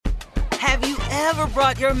Have you ever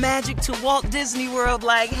brought your magic to Walt Disney World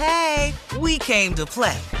like, hey, we came to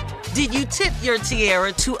play? Did you tip your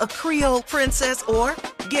tiara to a Creole princess or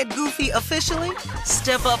get goofy officially?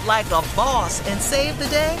 Step up like a boss and save the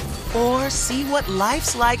day? Or see what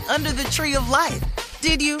life's like under the tree of life?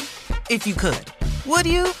 Did you? If you could. Would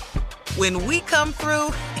you? When we come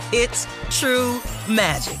through, it's true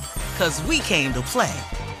magic. 'Cause we came to play.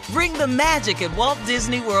 Bring the magic at Walt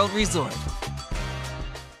Disney World Resort.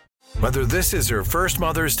 Whether this is her first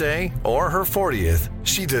Mother's Day or her 40th,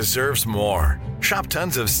 she deserves more. Shop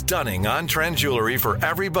tons of stunning on-trend jewelry for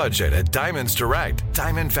every budget at Diamonds Direct.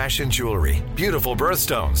 Diamond fashion jewelry, beautiful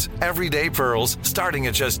birthstones, everyday pearls starting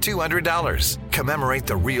at just $200. Commemorate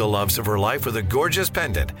the real loves of her life with a gorgeous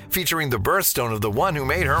pendant featuring the birthstone of the one who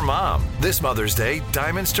made her mom. This Mother's Day,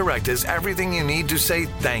 Diamonds Direct is everything you need to say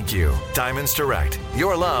thank you. Diamonds Direct,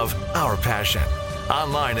 your love, our passion.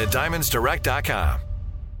 Online at diamondsdirect.com.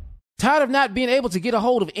 Tired of not being able to get a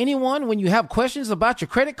hold of anyone when you have questions about your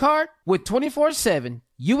credit card? With 24/7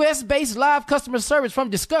 U.S.-based live customer service from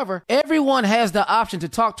Discover, everyone has the option to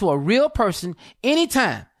talk to a real person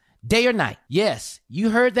anytime, day or night. Yes, you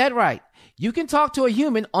heard that right. You can talk to a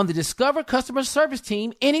human on the Discover customer service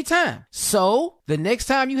team anytime. So, the next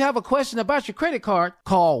time you have a question about your credit card,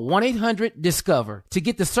 call 1-800-DISCOVER to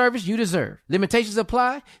get the service you deserve. Limitations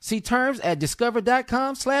apply. See terms at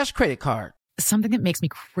discover.com/creditcard. Something that makes me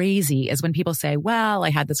crazy is when people say, well,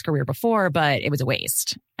 I had this career before, but it was a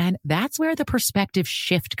waste. And that's where the perspective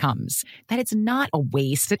shift comes, that it's not a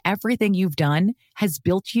waste, that everything you've done has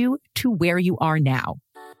built you to where you are now.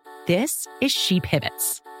 This is She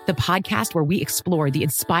Pivots, the podcast where we explore the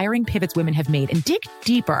inspiring pivots women have made and dig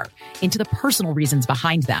deeper into the personal reasons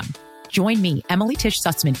behind them. Join me, Emily Tish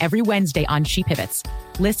Sussman, every Wednesday on She Pivots.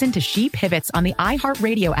 Listen to She Pivots on the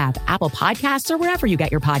iHeartRadio app, Apple Podcasts, or wherever you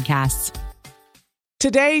get your podcasts.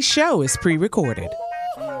 Today's show is pre-recorded.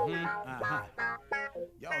 Y'all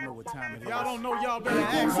know what time it is. Y'all don't know, y'all better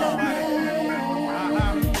ask somebody.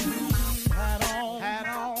 Hat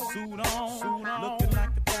on, suit on, looking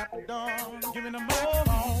like the Dapper Dawn, giving them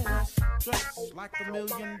all dressed like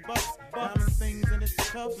 $1,000,000, diamond things in its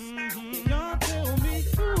cuffs. Y'all tell me,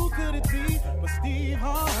 who could it be but Steve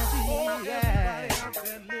Harvey? Oh, yeah. Everybody out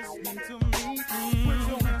there listening to me, put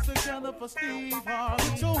your hands together for Steve Harvey.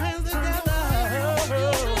 Put your hands together.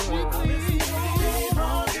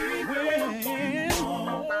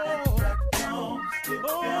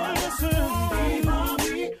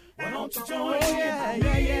 Why don't you join me?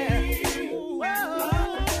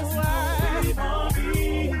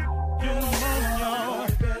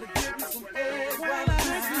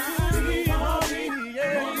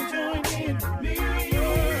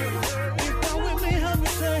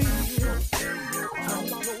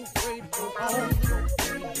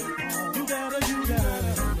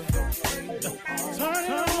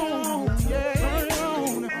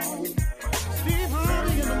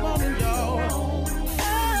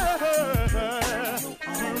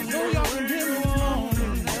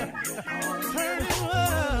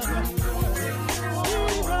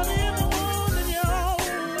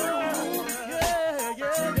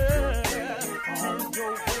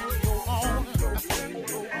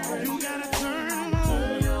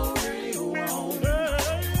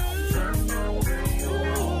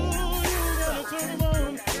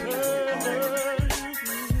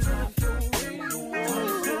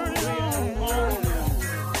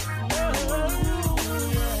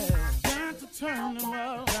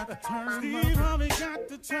 Steve Harvey got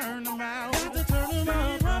to turn them out. Got to turn them out.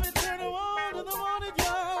 Steve Harvey turn them on to the morning,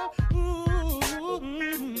 y'all.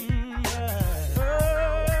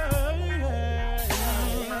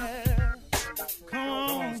 Come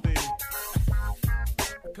on, Steve.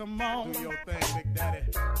 Come on. Do your thing, Big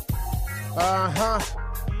Daddy.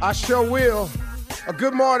 I sure will.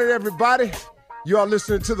 Good morning, everybody. You are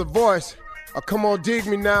listening to The Voice. Come on, dig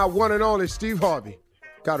me now. One and only Steve Harvey.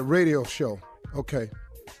 Got a radio show. Okay.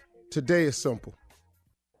 Today is simple.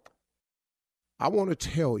 I want to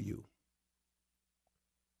tell you,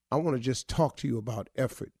 I want to just talk to you about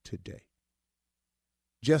effort today.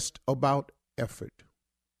 Just about effort.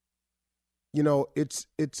 You know, it's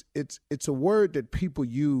a word that people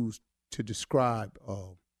use to describe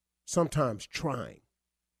sometimes trying.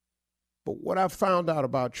 But what I found out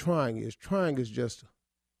about trying is just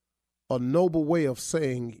a noble way of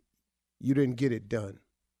saying you didn't get it done.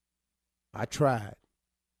 I tried.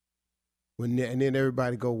 And then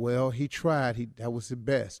everybody go, well, he tried. That was the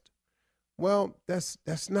best. Well,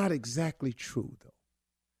 that's not exactly true, though.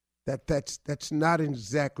 That's not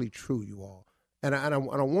exactly true, you all. And I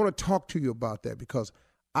want to talk to you about that because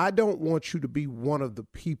I don't want you to be one of the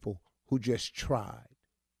people who just tried.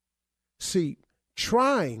 See,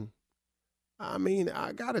 trying, I mean,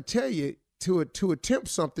 I got to tell you, to attempt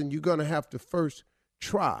something, you're going to have to first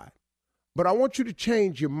try. But I want you to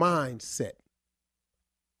change your mindset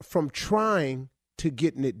from trying to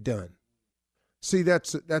getting it done. See,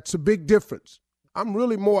 that's a big difference. I'm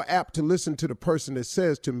really more apt to listen to the person that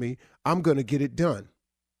says to me, I'm going to get it done.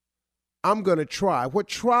 I'm going to try. What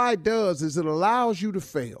try does is it allows you to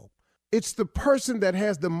fail. It's the person that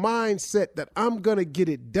has the mindset that I'm going to get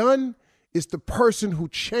it done. It's the person who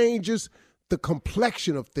changes the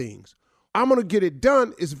complexion of things. I'm going to get it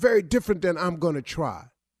done is very different than I'm going to try.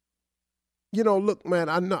 You know, look, man,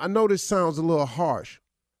 I know this sounds a little harsh,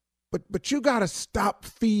 but you got to stop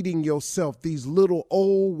feeding yourself these little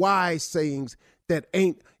old wise sayings that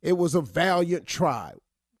it was a valiant try.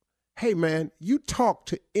 Hey, man, you talk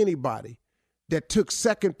to anybody that took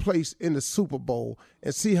second place in the Super Bowl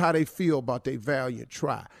and see how they feel about their valiant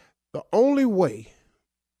try. The only way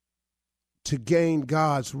to gain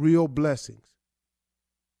God's real blessings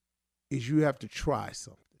is you have to try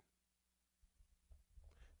something.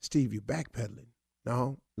 Steve, you're backpedaling.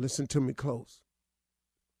 No, listen to me close.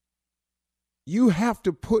 You have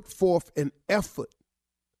to put forth an effort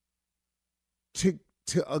to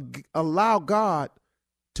allow God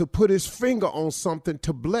to put his finger on something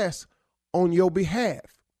to bless on your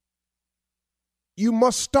behalf. You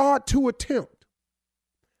must start to attempt.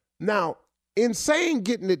 Now, in saying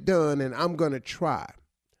getting it done and I'm going to try,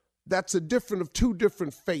 that's two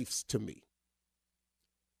different faiths to me.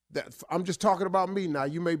 I'm just talking about me now.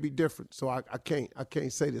 You may be different, so I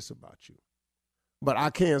can't say this about you. But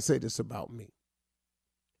I can say this about me.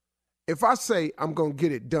 If I say I'm going to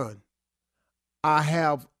get it done, I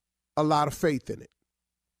have a lot of faith in it.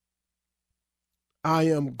 I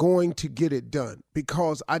am going to get it done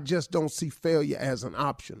because I just don't see failure as an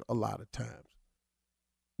option a lot of times.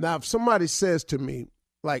 Now, if somebody says to me,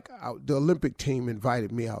 like the Olympic team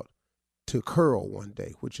invited me out to curl one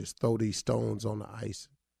day, which is throw these stones on the ice.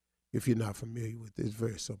 If you're not familiar with it, it's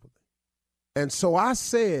very simple. And so I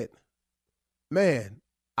said, man,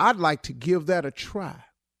 I'd like to give that a try.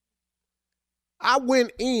 I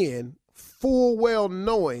went in full well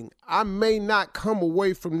knowing I may not come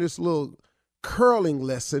away from this little curling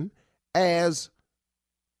lesson as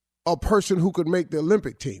a person who could make the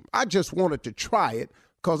Olympic team. I just wanted to try it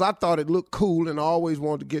because I thought it looked cool and I always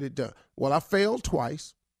wanted to get it done. Well, I failed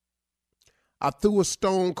twice. I threw a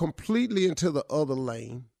stone completely into the other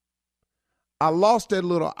lane. I lost that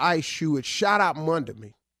little ice shoe. It shot out from under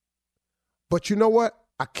me. But you know what?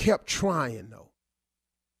 I kept trying, though.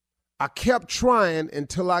 I kept trying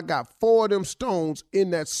until I got 4 of them stones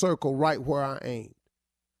in that circle right where I aimed.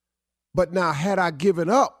 But now, had I given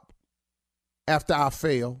up after I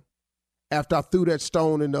failed, after I threw that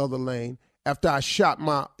stone in the other lane, after I shot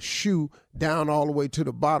my shoe down all the way to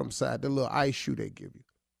the bottom side, the little ice shoe they give you,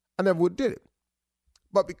 I never would did it.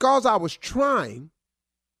 But because I was trying,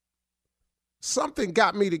 something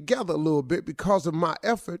got me together a little bit because of my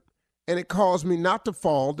effort, and it caused me not to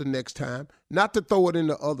fall the next time, not to throw it in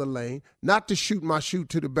the other lane, not to shoot my shoe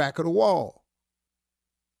to the back of the wall.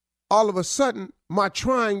 All of a sudden, my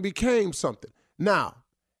trying became something. Now,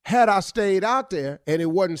 had I stayed out there and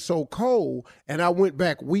it wasn't so cold and I went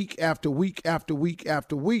back week after week after week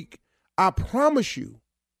after week, I promise you,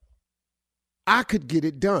 I could get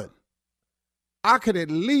it done. I could at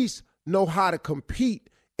least know how to compete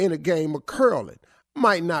in a game of curling.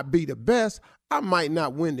 Might not be the best. I might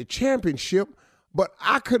not win the championship, but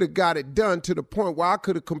I could have got it done to the point where I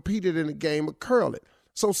could have competed in a game of curling.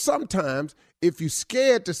 So sometimes if you're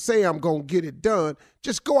scared to say I'm going to get it done,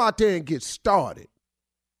 just go out there and get started.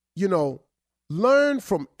 You know, learn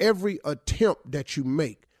from every attempt that you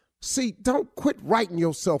make. See, don't quit writing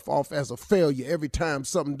yourself off as a failure every time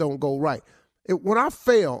something don't go right. When I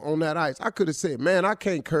fell on that ice, I could have said, man, I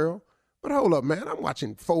can't curl. But hold up, man, I'm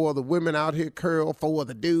watching 4 other women out here curl, 4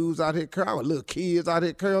 other dudes out here curling, little kids out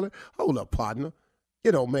here curling. Hold up, partner.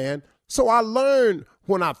 You know, man. So I learned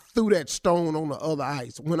when I threw that stone on the other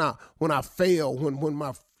ice, when I failed, when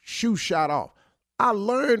my shoe shot off. I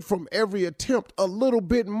learned from every attempt a little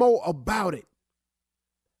bit more about it.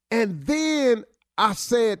 And then I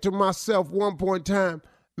said to myself one point in time,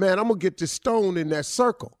 man, I'm going to get this stone in that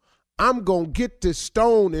circle. I'm going to get this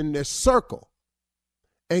stone in this circle.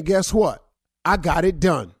 And guess what? I got it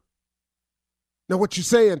done. Now, what you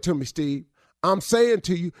saying to me, Steve? I'm saying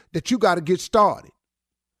to you that you got to get started,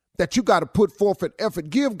 that you got to put forth an effort.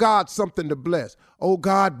 Give God something to bless. Oh,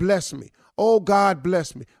 God, bless me. Oh, God,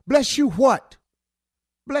 bless me. Bless you what?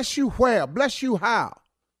 Bless you where? Bless you how?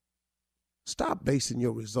 Stop basing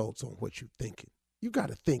your results on what you're thinking. You got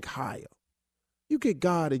to think higher. You get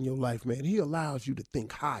God in your life, man. He allows you to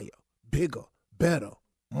think higher, bigger, better,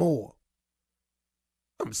 more.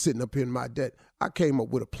 I'm sitting up here in my debt. I came up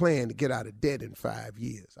with a plan to get out of debt in 5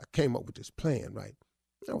 years. I came up with this plan, right?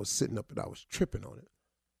 I was sitting up and I was tripping on it.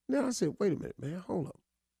 Then I said, wait a minute, man, hold up.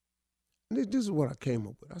 This is what I came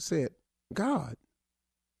up with. I said, God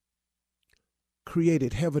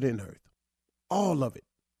created heaven and earth, all of it.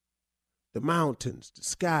 The mountains, the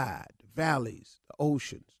sky, the valleys, the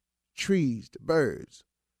oceans, trees, the birds,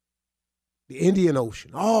 the Indian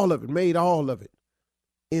Ocean, all of it, made all of it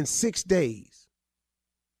in 6 days.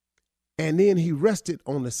 And then he rested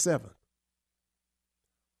on the 7th.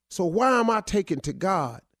 So why am I taking to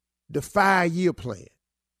God the 5-year plan?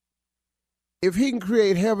 If he can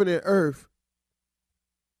create heaven and earth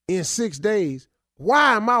in 6 days,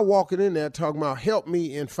 why am I walking in there talking about help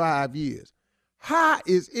me in 5 years? How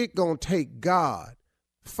is it going to take God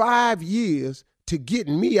 5 years to get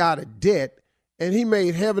me out of debt and he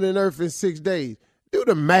made heaven and earth in 6 days? Do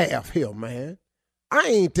the math here, man. I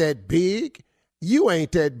ain't that big. You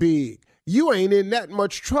ain't that big. You ain't in that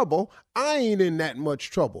much trouble. I ain't in that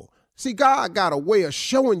much trouble. See, God got a way of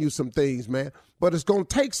showing you some things, man, but it's going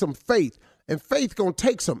to take some faith, and faith going to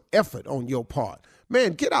take some effort on your part.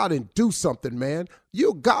 Man, get out and do something, man.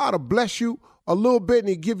 God will bless you a little bit and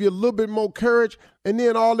he give you a little bit more courage, and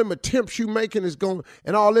then all them attempts you making is going,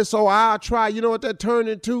 and all this, oh, I'll try. You know what that turned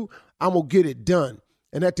into? I'm going to get it done.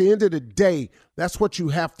 And at the end of the day, that's what you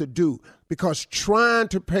have to do, because trying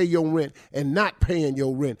to pay your rent and not paying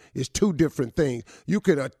your rent is two different things. You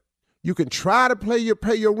can try to pay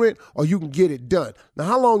your rent, or you can get it done. Now,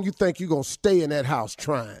 how long you think you're going to stay in that house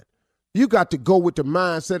trying? You got to go with the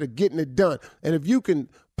mindset of getting it done. And if you can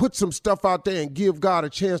put some stuff out there and give God a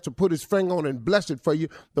chance to put his finger on it and bless it for you,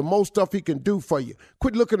 the most stuff he can do for you.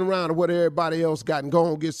 Quit looking around at what everybody else got and go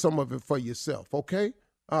and get some of it for yourself, okay?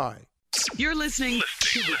 All right. You're listening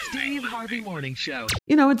to the Steve Harvey Morning Show.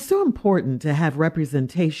 You know, it's so important to have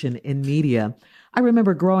representation in media. I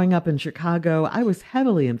remember growing up in Chicago, I was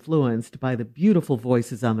heavily influenced by the beautiful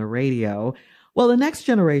voices on the radio. Well, the next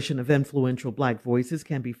generation of influential Black voices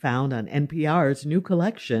can be found on NPR's new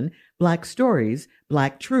collection, Black Stories,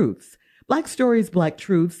 Black Truths. Black Stories, Black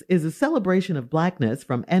Truths is a celebration of Blackness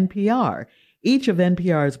from NPR. Each of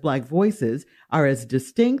NPR's Black voices are as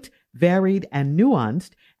distinct, varied, and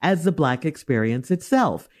nuanced as the Black experience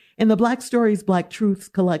itself. In the Black Stories, Black Truths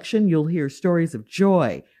collection, you'll hear stories of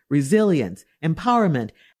joy, resilience,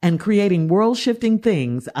 empowerment, and creating world-shifting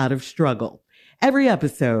things out of struggle. Every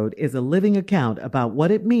episode is a living account about what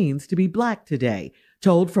it means to be Black today,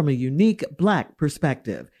 told from a unique Black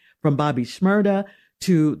perspective. From Bobby Shmurda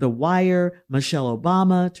to The Wire, Michelle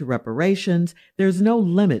Obama to reparations, there's no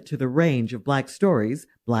limit to the range of Black stories,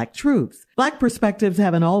 Black truths. Black perspectives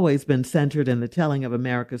haven't always been centered in the telling of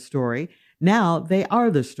America's story. Now they are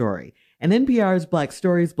the story. In NPR's Black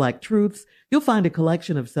Stories, Black Truths, you'll find a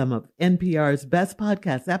collection of some of NPR's best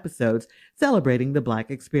podcast episodes celebrating the Black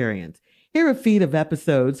experience. Hear a feed of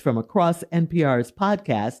episodes from across NPR's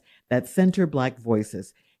podcasts that center Black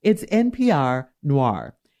voices. It's NPR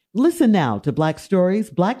Noir. Listen now to Black Stories,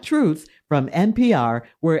 Black Truths from NPR,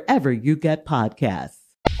 wherever you get podcasts.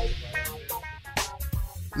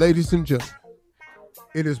 Ladies and gentlemen,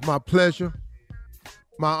 it is my pleasure,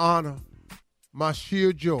 my honor, my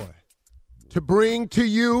sheer joy to bring to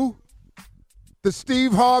you the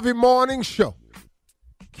Steve Harvey Morning Show.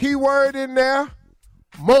 Keyword in there,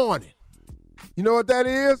 morning. You know what that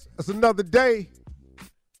is? It's another day,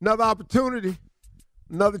 another opportunity,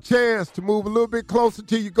 another chance to move a little bit closer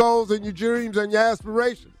to your goals and your dreams and your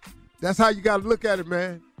aspirations. That's how you got to look at it,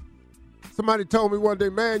 man. Somebody told me one day,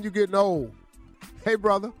 man, you're getting old. Hey,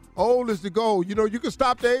 brother, old is the goal. You know, you can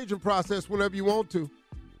stop the aging process whenever you want to.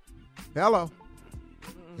 Hello.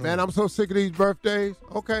 Man, I'm so sick of these birthdays.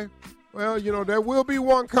 Okay. Well, you know, there will be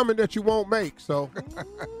one coming that you won't make, so.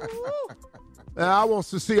 I want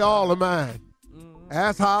to see all of mine.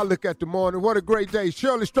 That's how I look at the morning. What a great day.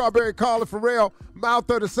 Shirley Strawberry, Carla Farrell, Mouth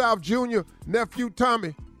of the South Jr., Nephew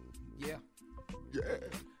Tommy. Yeah. Yeah.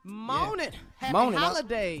 Morning. Yeah. Happy Morning,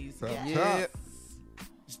 holidays. Yeah.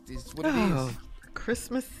 It's what it is.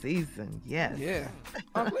 Christmas season, yes. Yeah.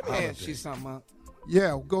 Let me ask you something.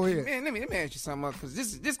 Yeah, go ahead. Man, let me ask you something,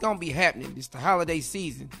 because this gonna be happening. It's the holiday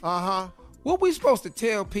season. Uh-huh. What we supposed to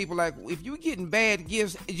tell people, like, if you getting bad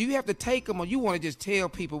gifts, you have to take them, or you want to just tell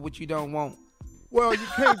people what you don't want? Well, you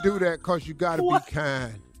can't do that because you got to be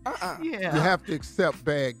kind. Yeah. You have to accept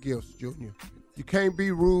bad gifts, Junior. You can't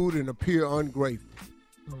be rude and appear ungrateful.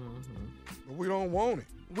 Mm-hmm. But we don't want it.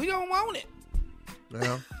 We don't want it.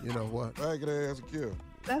 Well, you know what? Ragged ass kill.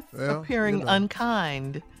 That's appearing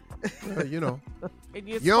unkind. Well, you know.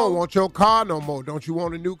 You don't want your car no more. Don't you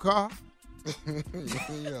want a new car?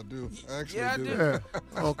 Yeah, I do. Actually, Yeah, I do. do. Yeah.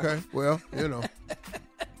 Okay. Well,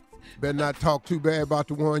 better not talk too bad about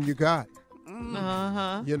the one you got.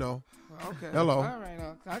 Uh-huh. Okay. Hello. All right.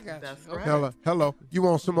 I got That's you. right. Hello. You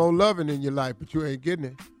want some more loving in your life, but you ain't getting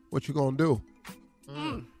it. What you gonna do?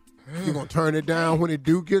 You gonna turn it down when it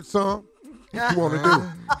do get some? What you want to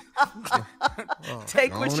do?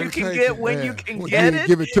 Take Go what on you and can take get it. when you Yeah. can Well, get you it.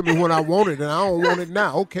 give it to me when I want it, and I don't want it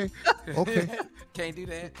now. Okay. Can't do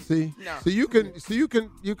that. See, No. so you can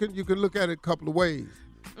look at it a couple of ways.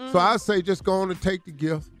 So I say just go on and take the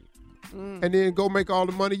gift, and then go make all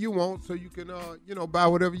the money you want, so you can buy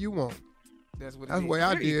whatever you want. That's what. That's the way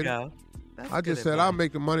I There you did it. go. That's I good just said advice. I'll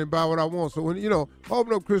make the money and buy what I want. So when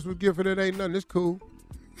open up Christmas gift and it ain't nothing, it's cool.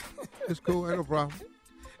 It's cool, ain't no problem.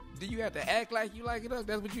 Do you have to act like you like it up?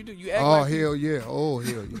 That's what you do. You act Oh like hell yeah! Oh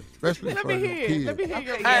hell yeah! Especially Let for me your hear it. kids. Let me hear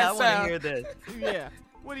your Yeah, I bad want to sound. hear this. Yeah.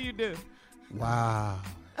 What do you do? Wow!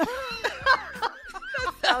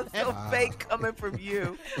 Sounds so fake coming from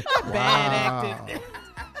you. Bad acting.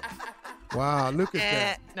 Wow! Look at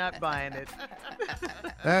that. Not buying it.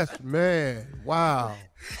 That's man. Wow!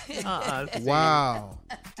 Steve. Wow!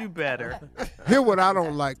 Do better. Here what I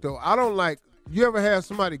don't like though. I don't like. You ever had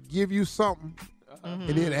somebody give you something and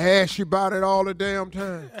then ask you about it all the damn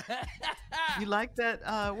time? You like that,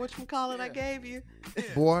 whatchamacallit I gave you?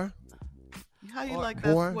 Boy, How you like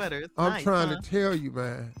boy, that sweater? It's I'm nice, trying huh? to tell you,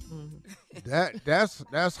 man.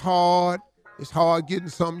 That's hard. It's hard getting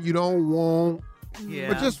something you don't want. Yeah.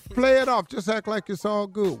 But just play it off. Just act like it's all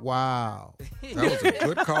good. Wow. That was a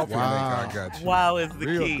good coffee Wow. maker I got you. Wow is the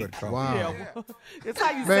Real key. good coffee. Wow. Yeah. It's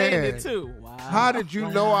how you saying Man. it too. Wow. How did you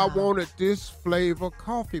know I wanted this flavor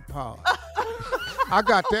coffee pod? I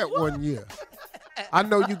got that one year. I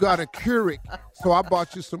know you got a Keurig, so I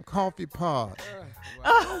bought you some coffee pods.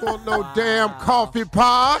 I don't want no damn coffee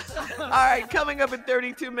pods. All right, coming up in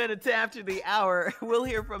 32 minutes after the hour, we'll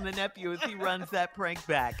hear from the nephew as he runs that prank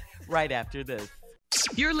back right after this.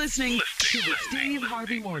 You're listening to the Steve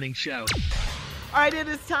Harvey Morning Show. All right, it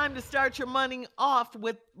is time to start your money off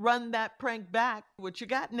with Run That Prank Back. What you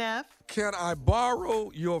got, Neff? Can I borrow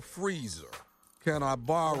your freezer? Can I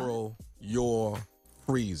borrow your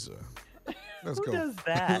freezer? Let's Who go. does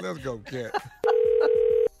that? Let's go, Cat.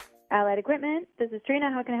 Allied Equipment, this is Trina.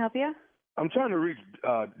 How can I help you? I'm trying to reach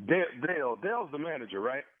Dale. Dale's the manager,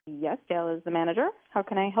 right? Yes, Dale is the manager. How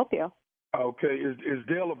can I help you? Okay. Is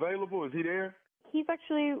Dale available? Is he there? He's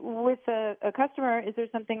actually with a customer. Is there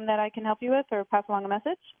something that I can help you with or pass along a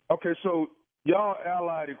message? Okay, so y'all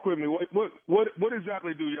Allied Equipment, what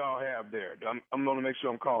exactly do y'all have there? I'm going to make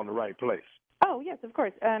sure I'm calling the right place. Oh, yes, of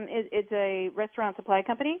course. It's a restaurant supply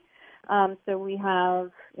company. So we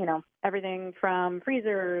have, everything from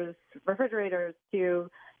freezers, refrigerators to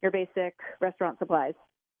your basic restaurant supplies.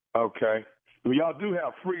 Okay. Well, y'all do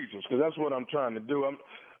have freezers because that's what I'm trying to do.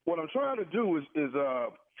 What I'm trying to do is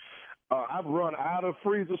I've run out of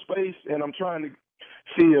freezer space, and I'm trying to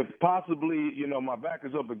see if possibly, my back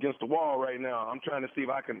is up against the wall right now. I'm trying to see if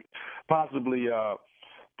I can possibly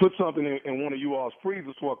put something in one of you all's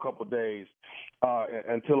freezers for a couple of days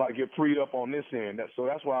until I get freed up on this end. So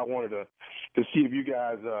that's why I wanted to see if you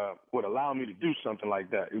guys would allow me to do something like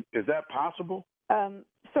that. Is that possible?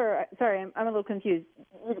 Sir, sorry, I'm a little confused.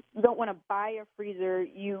 You don't want to buy a freezer.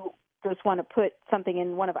 You just want to put something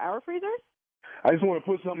in one of our freezers? I just want to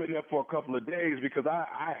put something in there for a couple of days because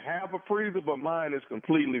I have a freezer, but mine is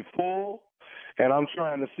completely full. And I'm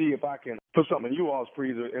trying to see if I can put something in you all's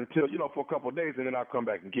freezer until, for a couple of days, and then I'll come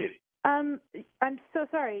back and get it. I'm so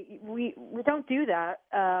sorry. We don't do that.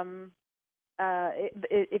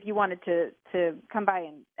 If you wanted to come by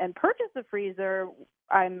and purchase a freezer,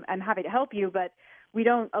 I'm happy to help you, but we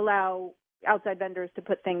don't allow outside vendors to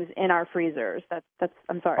put things in our freezers. That's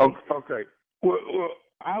I'm sorry. Okay. Well,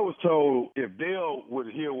 I was told if Dale would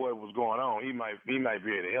hear what was going on, he might be able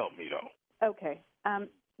to help me though. Okay.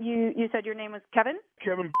 You said your name was Kevin?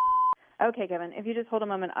 Kevin. Okay, Kevin. If you just hold a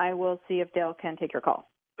moment, I will see if Dale can take your call.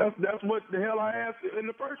 That's what the hell I asked in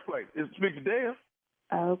the first place, is to speak to Dale.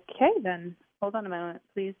 Okay, then. Hold on a moment,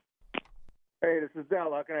 please. Hey, this is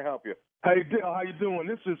Dale. How can I help you? Hey, Dale, how you doing?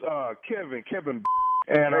 This is Kevin,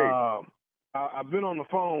 and I've been on the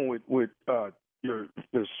phone with your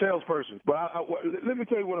salesperson. But let me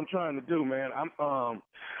tell you what I'm trying to do, man.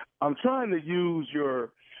 I'm trying to use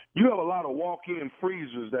you have a lot of walk-in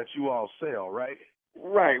freezers that you all sell, right?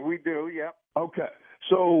 Right, we do, yep. Okay.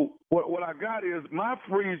 So what I got is my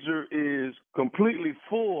freezer is completely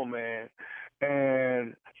full, man,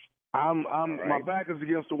 and I'm right. My back is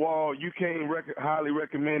against the wall. You came highly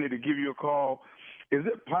recommended to give you a call is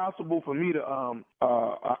it possible for me to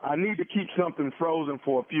I need to keep something frozen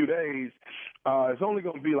for a few days. It's only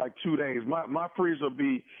going to be like 2 days. My freezer will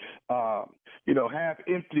be half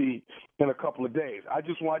empty in a couple of days. I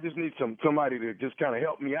just need somebody to just kind of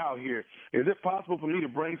help me out here. Is it possible for me to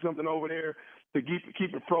bring something over there to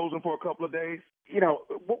keep it frozen for a couple of days?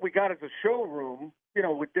 What we got is a showroom,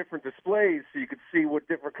 with different displays so you could see what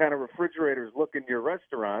different kind of refrigerators look in your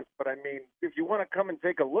restaurant. But, I mean, if you want to come and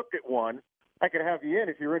take a look at one, I could have you in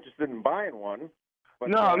if you're interested in buying one.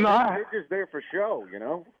 But they're just there for show,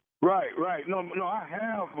 Right. No, I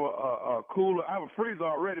have a cooler. I have a freezer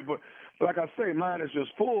already, but like I say, mine is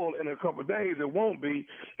just full. In a couple of days, it won't be,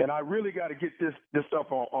 and I really got to get this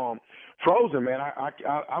stuff on frozen, man.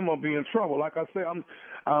 I'm gonna be in trouble. Like I say, I'm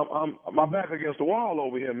my back against the wall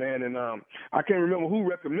over here, man, and I can't remember who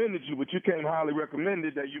recommended you, but you came highly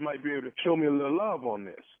recommended that you might be able to show me a little love on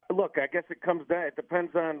this. Look, I guess it comes down. It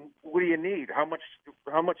depends on what do you need. How much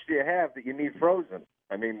do you have that you need frozen?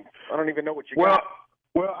 I mean, I don't even know what you got.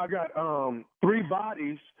 Well, I got 3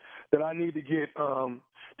 bodies that I need to get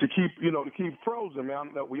to keep frozen,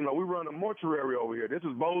 man. We run a mortuary over here. This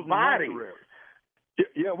is Bozeman Mortuary.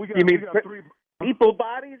 Yeah, we got 3 people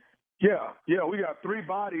bodies. Yeah, we got 3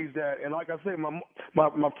 bodies and like I say,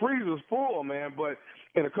 my freezer's full, man. But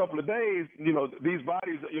in a couple of days, these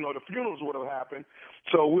bodies, the funerals would have happened,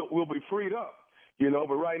 so we'll be freed up,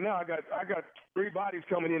 But right now, I got 3 bodies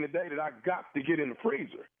coming in today that I got to get in the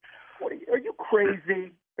freezer. Are you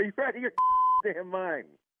crazy? Are you out of your damn mind?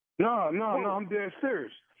 No, I'm dead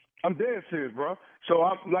serious. Bro. So,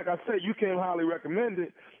 like I said, you came highly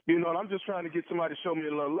recommended, and I'm just trying to get somebody to show me a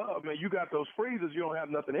little love. Man, you got those freezers. You don't have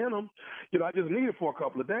nothing in them. I just need it for a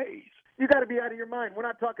couple of days. You got to be out of your mind. We're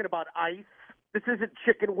not talking about ice. This isn't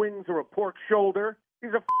chicken wings or a pork shoulder.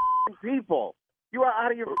 These are people. You are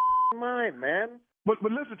out of your mind, man. But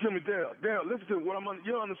listen to me, Dale. Listen to me.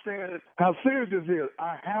 You don't understand how serious this is.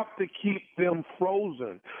 I have to keep them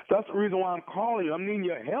frozen. That's the reason why I'm calling you. I'm needing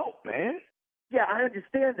your help, man. Yeah, I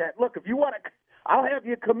understand that. Look, if you want to, I'll have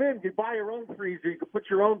you come in. You buy your own freezer. You can put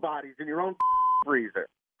your own bodies in your own freezer.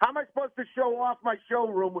 How am I supposed to show off my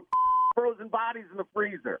showroom with frozen bodies in the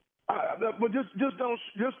freezer? But just don't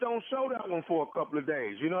show that one for a couple of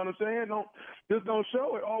days. You know what I'm saying? Don't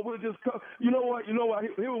show it. Or we'll just you know what?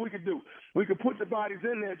 Here what we could do. We could put the bodies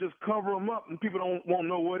in there, just cover them up, and people won't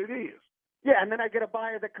know what it is. Yeah, and then I get a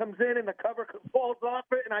buyer that comes in and the cover falls off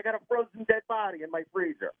it, and I got a frozen dead body in my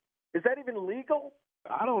freezer. Is that even legal?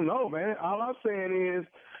 I don't know, man. All I'm saying is,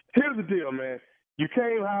 here's the deal, man. You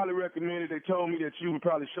came highly recommended. They told me that you would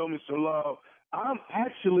probably show me some love. I'm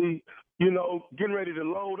actually, getting ready to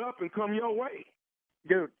load up and come your way.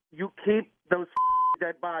 Dude, you keep those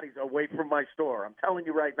dead bodies away from my store. I'm telling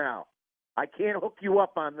you right now. I can't hook you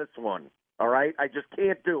up on this one, all right? I just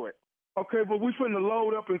can't do it. Okay, but we finna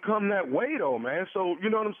load up and come that way, though, man. So, you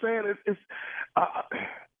know what I'm saying?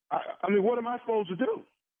 I mean, what am I supposed to do?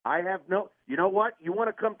 You know what? You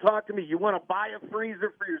want to come talk to me. You want to buy a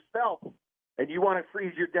freezer for yourself, and you want to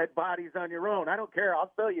freeze your dead bodies on your own. I don't care.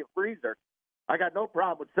 I'll sell you a freezer. I got no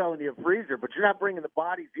problem with selling you a freezer, but you're not bringing the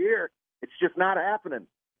bodies here. It's just not happening.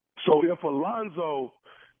 So if Alonzo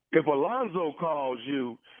calls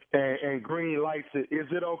you and green lights it, is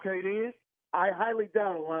it okay then? I highly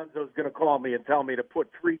doubt Alonzo's going to call me and tell me to put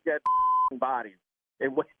 3 dead bodies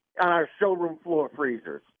on our showroom floor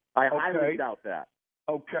freezers. I highly doubt that.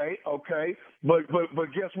 Okay. But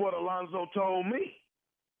guess what Alonzo told me?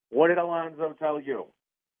 What did Alonzo tell you?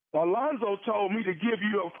 Alonzo told me to give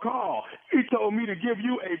you a call. He told me to give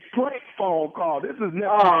you a prank phone call. This is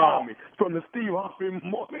never me from the Steve Harvey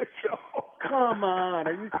Morning Show. Come on.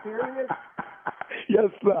 Are you serious?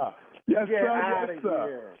 Yes, sir. Yes, Get sir. out Yes, of sir.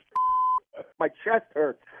 Here. My chest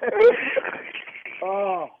hurts.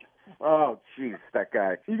 Oh, jeez, that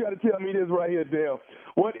guy. You got to tell me this right here, Dale.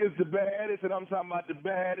 What is the baddest, and I'm talking about the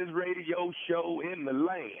baddest radio show in the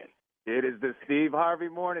land? It is the Steve Harvey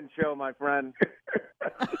Morning Show, my friend.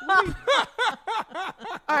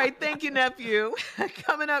 All right, thank you, nephew.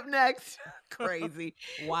 Coming up next, crazy.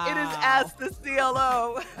 Wow. It is Ask the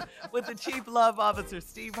CLO with the Chief Love Officer,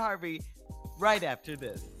 Steve Harvey, right after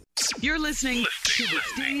this. You're listening to the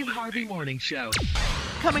Steve Harvey Morning Show.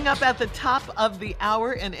 Coming up at the top of the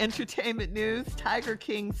hour in entertainment news, Tiger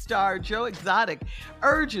King star Joe Exotic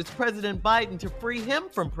urges President Biden to free him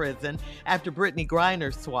from prison after Brittany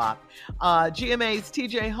Griner swap. GMA's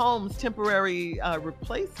TJ Holmes' temporary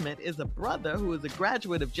replacement is a brother who is a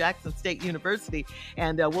graduate of Jackson State University.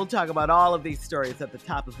 And we'll talk about all of these stories at the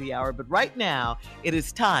top of the hour. But right now, it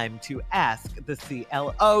is time to ask the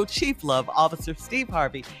CLO. Chief Love Officer Steve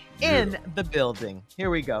Harvey, in the building. Here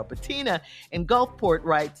we go. Bettina in Gulfport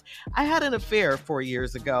writes, I had an affair 4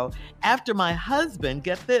 years ago after my husband,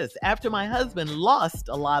 get this, after my husband lost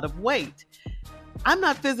a lot of weight. I'm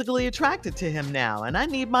not physically attracted to him now, and I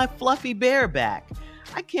need my fluffy bear back.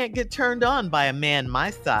 I can't get turned on by a man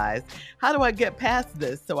my size. How do I get past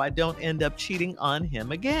this so I don't end up cheating on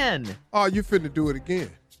him again? Oh, you finna do it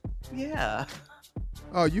again. Yeah.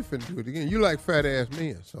 Oh, you finna do it again. You like fat ass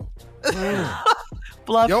men, so.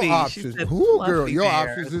 Fluffy. Your She options, said girl, fluffy your bear.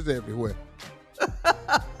 options is everywhere.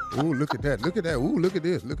 Ooh, look at that. Look at that. Ooh, look at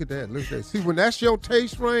this. Look at that. Look at that. See, when that's your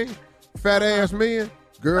taste range, fat ass men,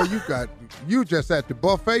 girl, you just at the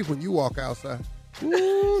buffet when you walk outside.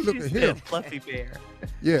 Ooh, look She at said him. fluffy bear.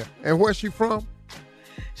 Yeah. And where's she from?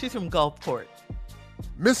 She's from Gulfport,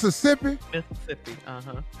 Mississippi? Mississippi.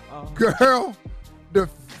 Girl, the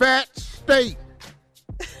fat state.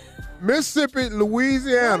 Mississippi,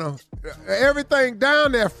 Louisiana, everything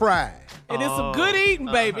down there fried. And it's some good eating,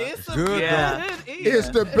 baby. It's some good eating. It's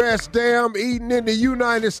the best damn eating in the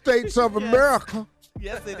United States of America.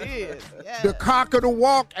 Yes, it is. Yes. The Cock of the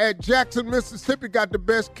Walk at Jackson, Mississippi got the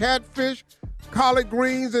best catfish, collard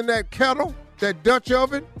greens in that kettle, that Dutch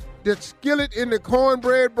oven, that skillet in the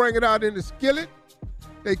cornbread, bring it out in the skillet.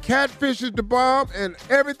 They catfish is the bomb, and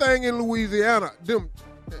everything in Louisiana.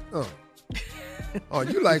 Oh,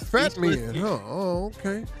 you like fat men, huh? Oh,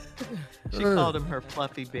 okay. She called him her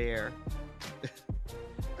fluffy bear.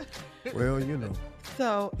 Well, you know.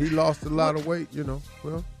 So he lost a lot of weight, you know.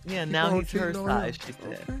 Well, yeah, now he's her size, she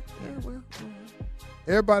said. Okay. Yeah, well,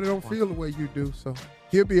 everybody don't feel the way you do, so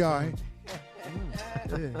he'll be all right.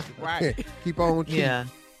 Yeah. Right. Keep on cheating. Yeah.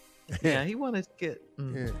 Yeah, he wanted to get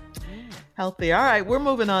healthy. All right, we're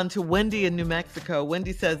moving on to Wendy in New Mexico.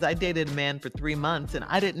 Wendy says, I dated a man for 3 months, and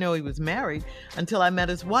I didn't know he was married until I met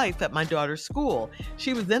his wife at my daughter's school.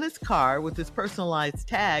 She was in his car with his personalized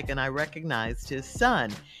tag, and I recognized his son.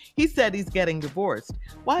 He said he's getting divorced.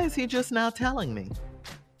 Why is he just now telling me?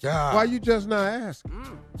 Why you just not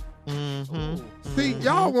asking? Mm-hmm. See,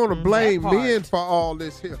 y'all want to blame men for all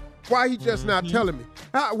this here. Why he just not telling me?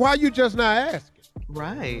 Why you just not asking?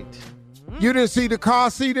 Right. You didn't see the car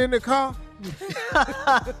seat in the car?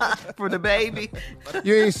 For the baby.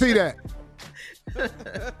 You ain't see that.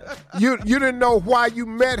 You didn't know why you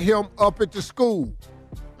met him up at the school.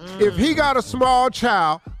 If he got a small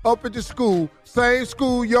child up at the school, same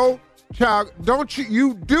school your child,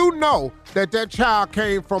 you do know that child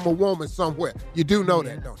came from a woman somewhere. You do know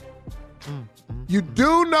that, don't you? You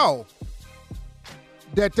do know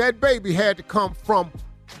that baby had to come from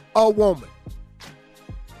a woman.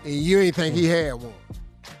 And you ain't think he had one.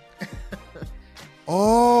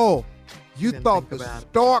 Oh, you thought the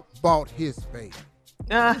stork bought his baby.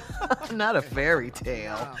 Not a fairy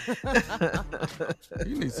tale.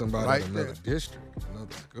 You need somebody Right in another there. district,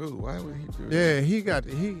 another school. Why would he do that? Yeah, he got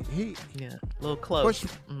he. Yeah, a little close.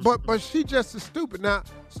 But she just as stupid. Now,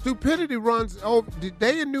 stupidity runs over.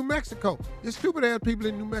 They in New Mexico. There's stupid ass people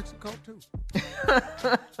in New Mexico too.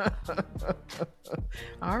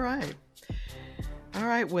 All right. All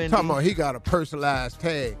right, Wendy. Talking about he got a personalized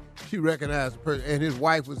tag. She recognized the person, and his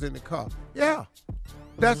wife was in the car. Yeah,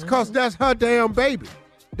 that's because that's her damn baby.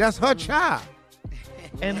 That's her child.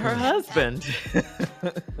 And her husband.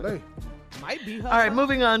 Might be her. All right,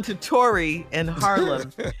 moving on to Tori in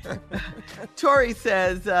Harlem. Tori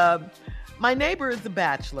says, my neighbor is a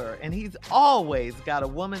bachelor, and he's always got a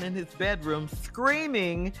woman in his bedroom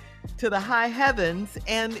screaming to the high heavens,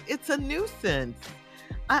 and it's a nuisance.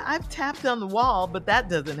 I've tapped on the wall, but that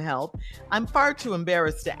doesn't help. I'm far too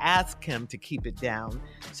embarrassed to ask him to keep it down.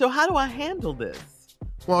 So how do I handle this?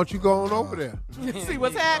 Why don't you go on over there? See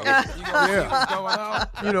what's happening. You gonna see what's going on?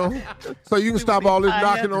 You know, so you can stop all this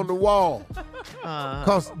knocking on the wall.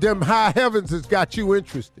 Because them high heavens has got you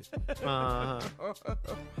interested.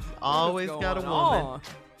 Always got a woman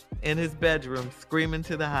in his bedroom screaming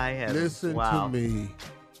to the high heavens. Listen to me.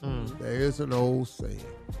 There is an old saying.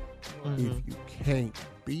 If you can't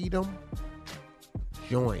beat them,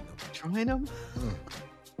 join them. Join them?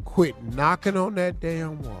 Quit knocking on that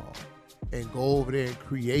damn wall and go over there and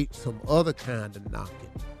create some other kind of knocking.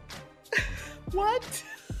 What?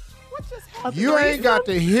 What just happened? You ain't got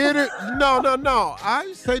to hear it. No. I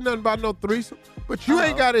ain't say nothing about no threesome. But you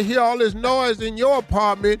ain't got to hear all this noise in your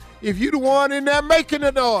apartment if you the one in there making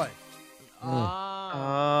the noise.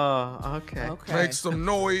 Oh, okay. Make some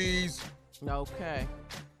noise. Okay.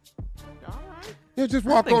 You just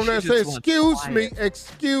walk on there and say, excuse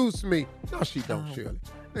me. No, she don't, Shirley.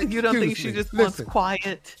 You don't think she just wants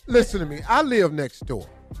quiet? Listen to me. I live next door.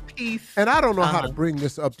 Peace. And I don't know how to bring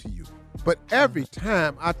this up to you. But every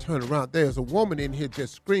time I turn around, there's a woman in here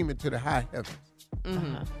just screaming to the high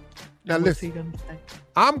heavens. Now listen,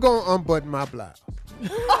 I'm going to unbutton my blouse.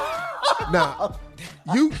 Now,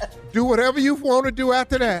 you do whatever you want to do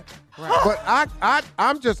after that. Right. But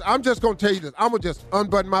I'm just going to tell you this. I'm going to just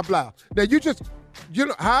unbutton my blouse. Now,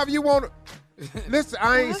 however you want to. Listen,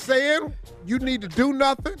 I ain't saying you need to do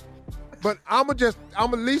nothing, but I'm going to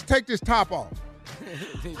at least take this top off.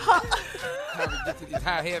 She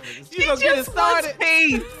just wants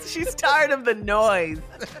peace. She's tired of the noise.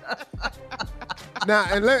 Now,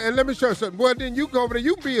 and let me show you something. Well, then you go over there.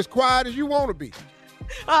 You be as quiet as you want to be.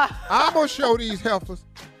 I'm going to show these heifers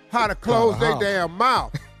how to close their damn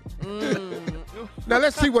mouth. Now,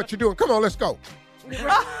 let's see what you're doing. Come on, let's go.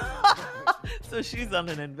 So she's on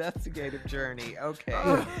an investigative journey.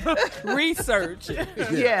 Okay. Research.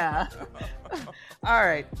 Yeah. All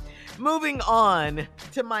right. Moving on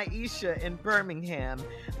to Maisha in Birmingham.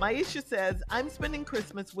 Maisha says, I'm spending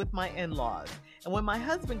Christmas with my in-laws. And when my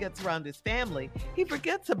husband gets around his family, he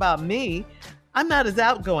forgets about me. I'm not as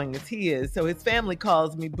outgoing as he is, so his family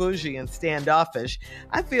calls me bougie and standoffish.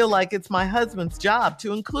 I feel like it's my husband's job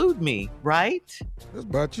to include me, right? That's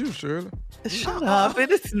about you, Shirley. Shut up, it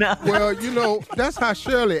is not. Well, that's how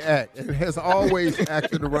Shirley acts and has always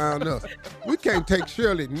acted around us. We can't take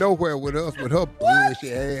Shirley nowhere with us with her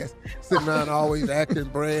bullshit ass, sitting around always acting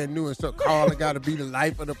brand new and so Carla got to be the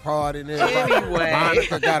life of the party and everybody. Anyway.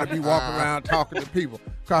 Monica got to be walking around talking to people.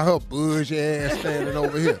 Call her bullshit ass standing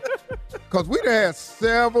over here. Because we done had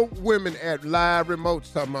several women at live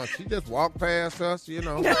remotes talking about she just walked past us, I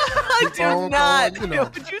do not.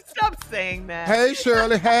 Would you stop saying that? Hey,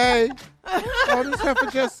 Shirley, hey. Oh, this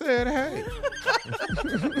heifer just said hey.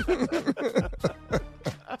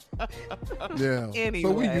 Yeah. Anyway.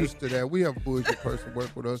 So we used to that. We have a bullshit person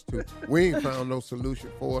work with us too. We ain't found no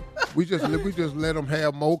solution for it. We just let them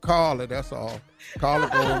have more Carla, that's all. Carla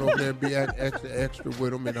going over there and be extra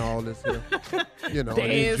with them and all this here.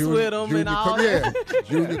 Dance with them and all that. Yeah,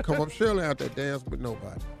 Julie come up. Shirley out there dance with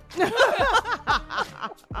nobody.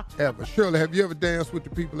 Ever. Shirley, have you ever danced with the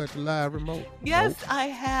people at the live remote? Yes, nope. I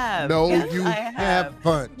have. No, yes, you I have.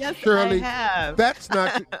 haven't. Yes, Shirley, I have. That's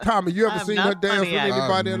not Tommy, you ever seen her dance with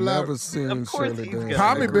anybody at live? I've never seen Shirley dance.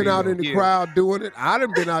 Tommy been out in the crowd doing it. I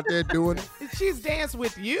done been out there doing it. She's danced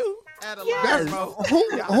with you at a yes. live remote.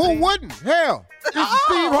 Who wouldn't? Hell, it's the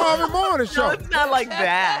Steve Harvey Morning Show. No, it's not like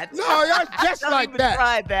that. No, y'all just Don't like even that.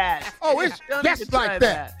 Try that. Oh, it's just like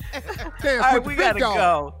that. Dance all right, with we the gotta big dog.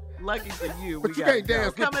 Go. Lucky for you. But you can't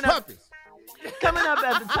dance with the puppies. Coming up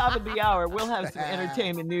at the top of the hour, we'll have some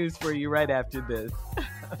entertainment news for you right after this.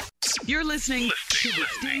 You're listening to the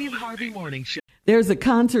Steve Harvey Morning Show. There's a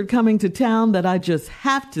concert coming to town that I just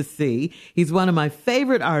have to see. He's one of my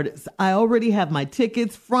favorite artists. I already have my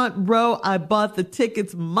tickets front row. I bought the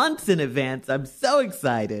tickets months in advance. I'm so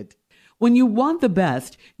excited. When you want the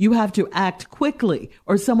best, you have to act quickly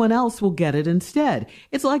or someone else will get it instead.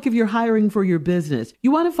 It's like if you're hiring for your business.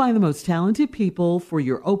 You want to find the most talented people for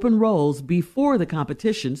your open roles before the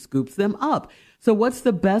competition scoops them up. So what's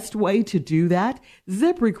the best way to do that?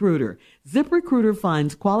 ZipRecruiter. ZipRecruiter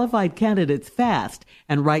finds qualified candidates fast.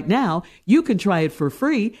 And right now, you can try it for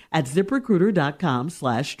free at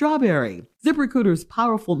ZipRecruiter.com/strawberry. ZipRecruiter's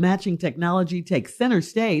powerful matching technology takes center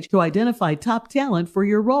stage to identify top talent for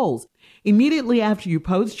your roles. Immediately after you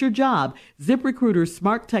post your job, ZipRecruiter's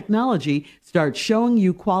smart technology starts showing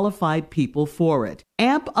you qualified people for it.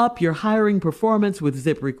 Amp up your hiring performance with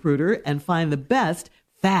ZipRecruiter and find the best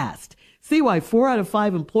fast. See why 4 out of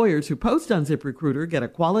 5 employers who post on ZipRecruiter get a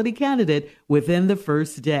quality candidate within the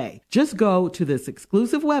first day. Just go to this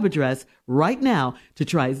exclusive web address right now to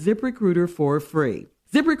try ZipRecruiter for free.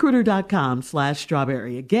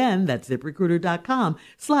 ZipRecruiter.com/strawberry. Again, that's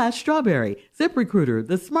ZipRecruiter.com/strawberry. ZipRecruiter,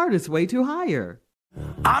 the smartest way to hire.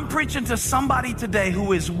 I'm preaching to somebody today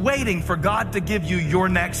who is waiting for God to give you your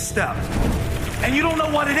next step. And you don't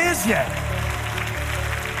know what it is yet.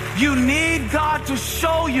 You need God to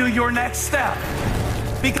show you your next step.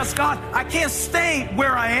 Because God, I can't stay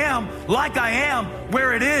where I am, like I am,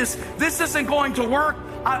 where it is. This isn't going to work.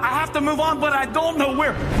 I have to move on, but I don't know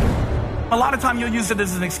where. A lot of time you'll use it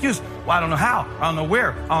as an excuse. Well, I don't know how. I don't know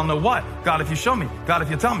where. I don't know what. God, if you show me. God, if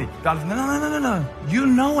you tell me. God, if... No. You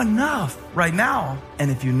know enough right now.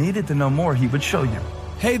 And if you needed to know more, he would show you.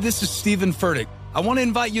 Hey, this is Stephen Furtick. I want to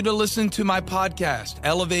invite you to listen to my podcast,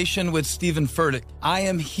 Elevation with Stephen Furtick. I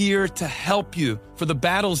am here to help you for the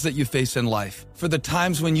battles that you face in life, for the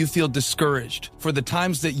times when you feel discouraged, for the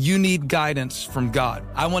times that you need guidance from God.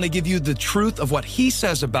 I want to give you the truth of what he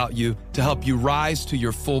says about you to help you rise to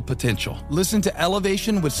your full potential. Listen to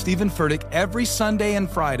Elevation with Stephen Furtick every Sunday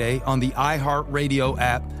and Friday on the iHeartRadio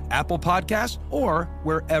app, Apple Podcasts, or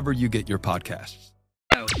wherever you get your podcasts.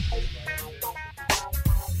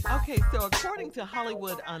 Okay, so according to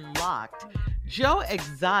Hollywood Unlocked, Joe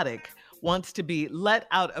Exotic wants to be let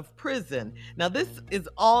out of prison. Now, this is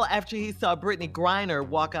all after he saw Brittany Griner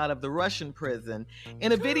walk out of the Russian prison.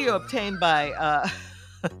 In a video obtained by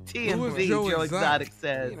TMZ, Joe Exotic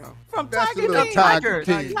says, from Tiger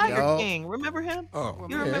King. Remember him? Oh,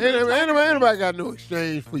 you remember anybody got no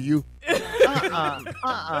exchange for you?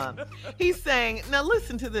 He's saying, now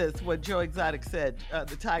listen to this, what Joe Exotic said,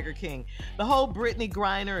 the Tiger King. The whole Brittany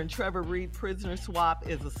Griner and Trevor Reed prisoner swap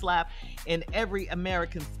is a slap in every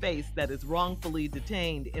American's face that is wrongfully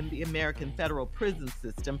detained in the American federal prison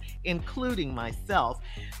system, including myself.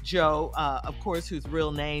 Joe, of course, whose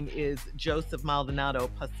real name is Joseph Maldonado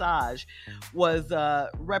Passage, was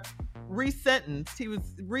resentenced. He was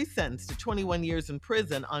resentenced to 21 years in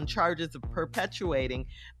prison on charges of perpetuating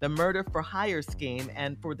the murder for hire scheme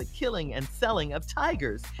and for the killing and selling of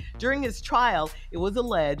tigers. During his trial, it was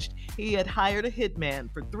alleged he had hired a hitman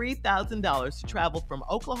for $3,000 to travel from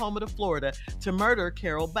Oklahoma to Florida to murder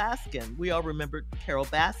Carol Baskin. We all remember Carol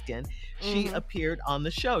Baskin. She appeared on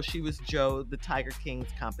the show. She was Joe the Tiger King's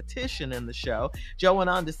competition in the show. Joe went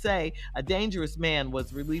on to say, a dangerous man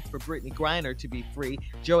was released for Brittany Griner to be free.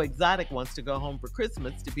 Joe Exotic wants to go home for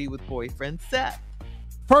Christmas to be with boyfriend Seth.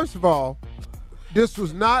 First of all, this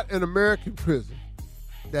was not an American prison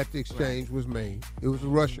that the exchange was made. It was a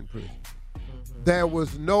Russian prison. There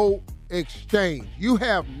was no exchange. You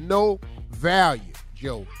have no value,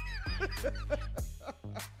 Joe.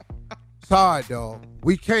 Sorry, dog.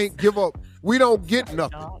 We can't give up. We don't get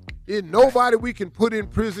nothing. There's nobody we can put in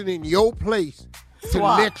prison in your place to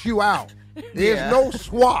let you out. There's no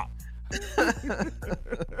swap.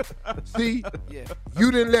 See,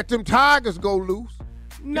 you didn't let them tigers go loose.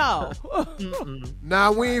 No.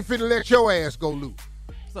 Now we ain't finna let your ass go loose.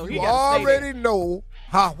 So you already know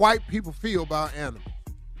how white people feel about animals.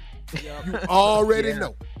 Yep. You already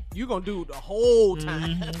know. You gonna do the whole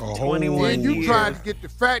time. 21 years. You trying years. to get the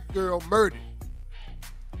fat girl murdered.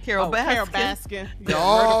 Carol Baskin. Carol Baskin.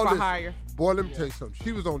 All Murder for this. hire. Boy, let me tell you something.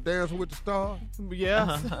 She was on Dancing with the Stars.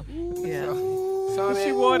 Yeah. Yeah.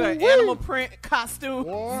 She wore the animal print costume.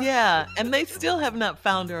 Yeah, and they still have not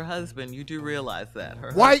found her husband. You do realize that.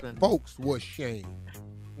 Her White husband. folks was shamed.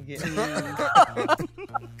 Yeah.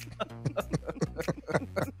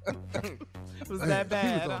 Was that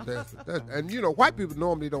bad? He was on Dancing. And you know, white people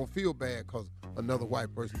normally don't feel bad because another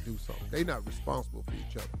white person do something. They not responsible for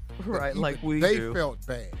each other. Right, like we they do. felt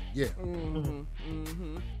bad. Yeah.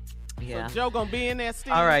 Yeah. So Joe gonna be in there,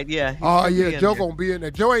 Steve? All right, yeah. Oh, yeah, Joe gonna be in there.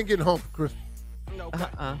 Joe ain't getting home for Christmas. Okay.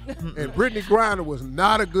 And Brittany Griner was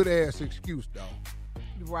not a good ass excuse, dog.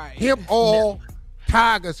 Right. Him all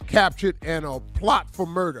tigers captured and a plot for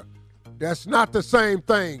murder. That's not the same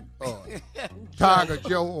thing. Tiger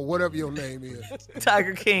Joe or whatever your name is.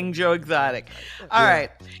 Tiger King, Joe Exotic. All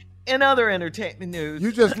right. In other entertainment news.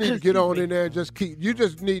 You just need to get on in there and just keep. You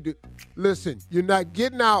just need to listen. You're not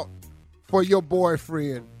getting out for your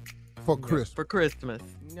boyfriend for Christmas. For Christmas.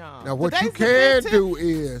 No. Now what you Today's can do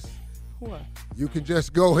is what? You can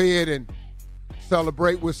just go ahead and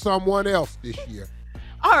celebrate with someone else this year.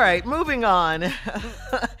 All right, moving on.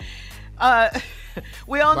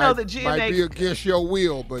 We all know that GMA might be against your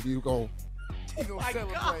will, but you gon'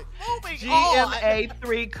 celebrate.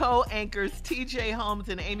 GMA3 co-anchors TJ Holmes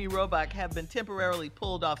and Amy Robach have been temporarily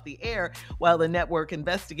pulled off the air while the network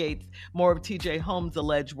investigates more of TJ Holmes'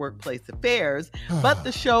 alleged workplace affairs. But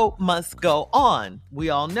the show must go on. We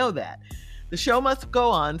all know that. The show must go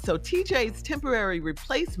on, so TJ's temporary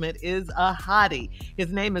replacement is a hottie.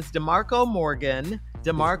 His name is DeMarco Morgan.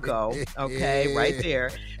 DeMarco, okay, right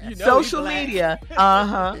there. You know Social he's black. media,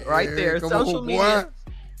 right there. Come Social on, media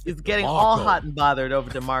boy. is getting all hot and bothered over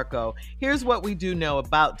DeMarco. Here's what we do know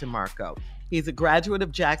about DeMarco. He's a graduate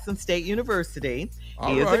of Jackson State University.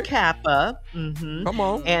 He is a Kappa. Come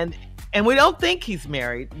on. And we don't think he's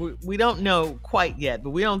married. We don't know quite yet, but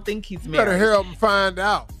we don't think he's You married. better help him find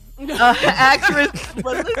out. Actress,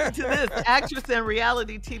 but listen to this. Actress and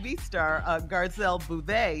reality TV star Garcelle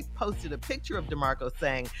Bouvet posted a picture of DeMarco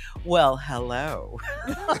saying, "Well, hello."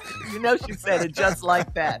 You know she said it just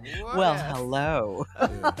like that. Well, hello.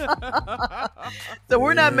 So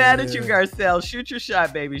we're not mad at you, Garcelle. Shoot your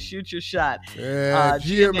shot, baby. Shoot your shot. Yeah,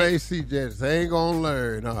 GMAC just ain't gonna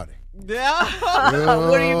learn, are they?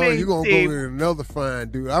 What do you mean, You gonna Steve? go with another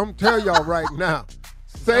fine dude. I'm telling y'all right now,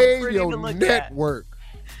 save pretty to your look at. network.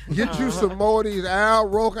 Get you some more of these Al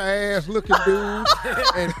Roker ass looking dudes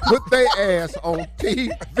and put their ass on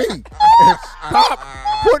TV and stop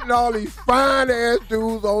putting all these fine ass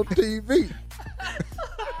dudes on TV.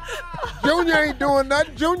 Junior ain't doing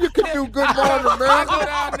nothing. Junior can do Good Morning America. Go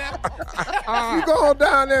down there. You go on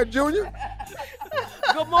down there, Junior.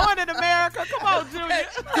 Good morning, America. Come on, Junior.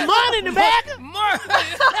 Good morning, America.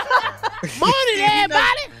 Morning,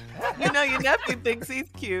 everybody. You know, your nephew thinks he's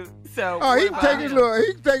cute. So he can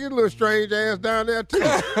take his little strange ass down there too.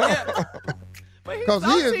 Because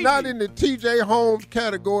he is not in the TJ Holmes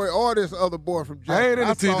category or this other boy from Jackson. I ain't in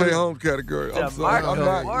the TJ Holmes category. I'm sorry. I'm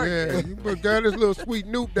not. Yeah, you got this little sweet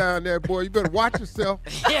Noop down there, boy. You better watch yourself.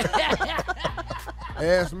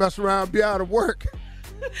 Ass mess around, be out of work.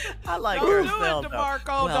 I like don't yourself, do it,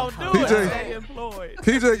 DeMarco. Don't do TJ, it. Stay employed.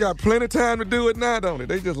 TJ got plenty of time to do it now, don't he?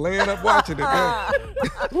 They just laying up watching it. Man.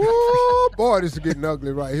 Ooh, boy, this is getting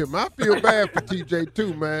ugly right here. I feel bad for TJ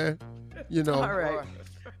too, man. You know. All right.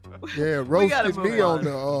 Yeah, roasted me on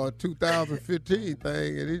the 2015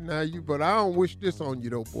 thing, and it's not you. But I don't wish this on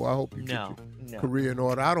you, though, boy. I hope you get your career in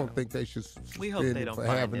order. I don't think they should suspend him for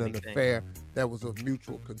having an affair that was of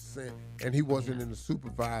mutual consent, and he wasn't in the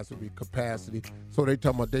supervisory capacity. So they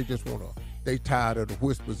talking about they tired of the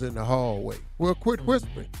whispers in the hallway. Well, quit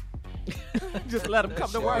whispering. Just let him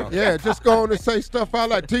come to work. Yeah, just go on and say stuff out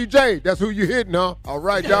like, TJ, that's who you hitting, huh? All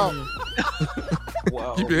right, dog.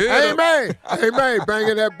 Wow. Hey, man,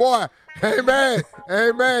 banging that boy. Hey, man,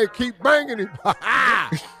 keep banging him.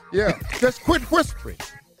 Yeah, just quit whispering.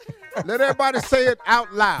 Let everybody say it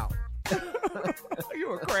out loud. You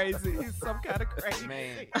were crazy. He's some kind of crazy.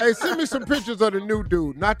 Man. Hey, send me some pictures of the new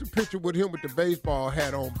dude, not the picture with him with the baseball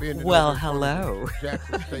hat on. Well, hello.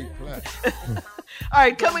 Jackson State Flag. All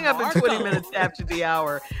right, coming up in 20 minutes after the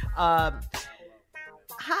hour. How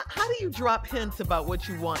do you drop hints about what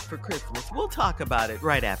you want for Christmas? We'll talk about it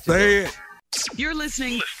right after this. You're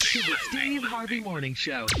listening to the Steve Harvey Morning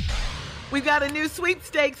Show. We've got a new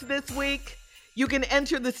sweepstakes this week. You can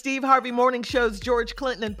enter the Steve Harvey Morning Show's George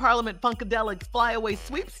Clinton and Parliament Funkadelic Flyaway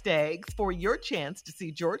Sweepstakes for your chance to see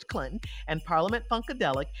George Clinton and Parliament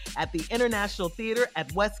Funkadelic at the International Theater at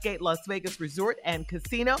Westgate Las Vegas Resort and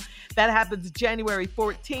Casino. That happens January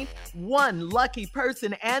 14th. One lucky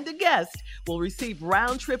person and a guest will receive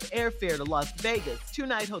round-trip airfare to Las Vegas,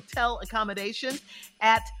 2-night hotel accommodation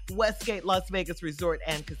at Westgate Las Vegas Resort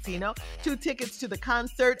and Casino, 2 tickets to the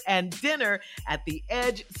concert and dinner at the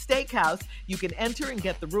Edge Steakhouse. You can enter and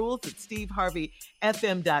get the rules at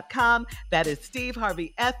steveharveyfm.com. That is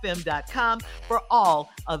steveharveyfm.com for all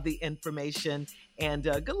of the information. And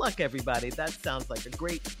good luck, everybody. That sounds like a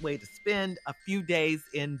great way to spend a few days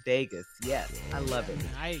in Vegas. Yes, I love it.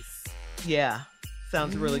 Nice. Yeah,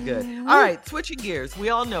 sounds really good. All right, switching gears. We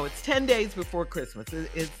all know it's 10 days before Christmas.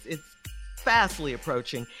 It's fastly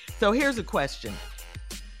approaching. So here's a question.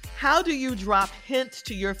 How do you drop hints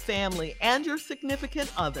to your family and your significant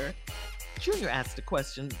other? Junior asked a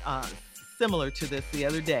question similar to this the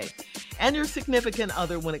other day. And your significant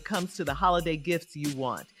other when it comes to the holiday gifts you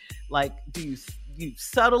want. Like, do you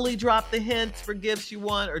subtly drop the hints for gifts you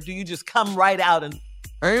want, or do you just come right out and...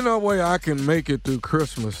 Ain't no way I can make it through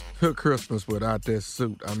Christmas without that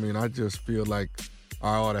suit. I mean, I just feel like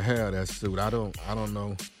I ought to have that suit. I don't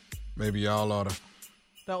know. Maybe y'all ought to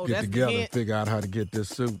get together and figure out how to get this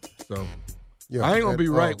suit. So yeah, I ain't gonna be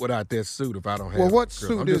right without that suit if I don't have it. Well, what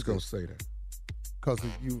suit I'm is just gonna say that.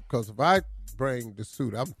 Because if I bring the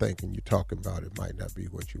suit, I'm thinking you're talking about it might not be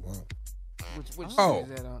what you want. Which suit is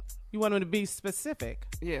that on? You want him to be specific?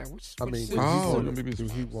 Yeah. Which suit? Let me be Do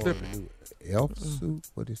he want a new elf suit?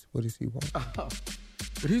 What does he want?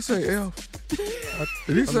 Did he say elf?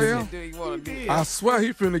 Did he say elf? I swear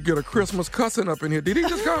he finna get a Christmas cussing up in here. Did he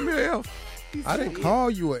just call me an elf? I didn't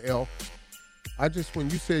call you an elf. I just,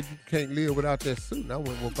 when you said you can't live without that suit, and I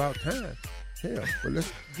went, well, about time. Hell, but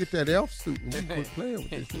let's get that elf suit and we quit playing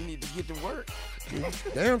with this. You need to get to work.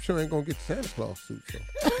 Damn sure ain't gonna get the Santa Claus suit. So.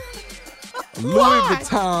 Louis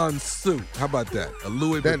Vuitton suit. How about that? A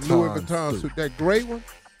Louis Vuitton suit. That gray one?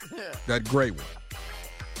 Yeah. That gray one.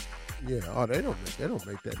 Yeah. Oh, they don't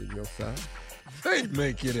make that in your size. They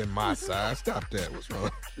make it in my size. Stop that. What's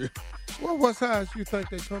wrong? Well, what size you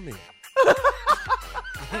think they come in?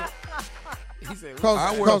 He said,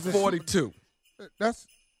 I wear 42. That's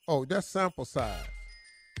sample size.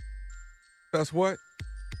 That's what?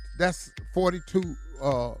 That's 42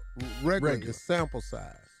 regular is sample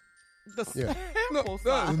size. The sample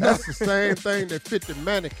size. That's the same thing that fit the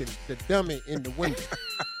mannequin, the dummy in the window.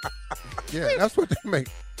 Yeah, that's what they make.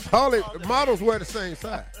 All the models wear the same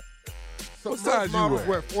size. So what size models you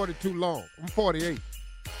wear? 42 long. I'm 48.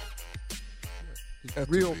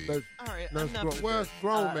 That's real. All right, Where's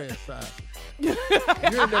grown man size? You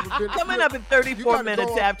ain't never been. Coming up in 34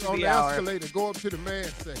 minutes after the hour. Escalator, go up to the man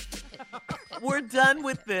section. We're done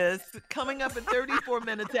with this. Coming up in 34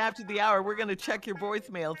 minutes after the hour, we're going to check your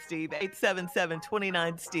voicemail, Steve.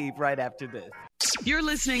 877-29-STEVE right after this. You're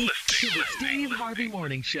listening to the Steve Harvey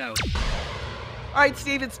Morning Show. All right,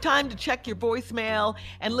 Steve, it's time to check your voicemail.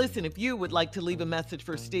 And listen, if you would like to leave a message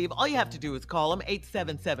for Steve, all you have to do is call him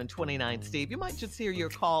 877-29-STEVE. You might just hear your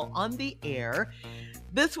call on the air.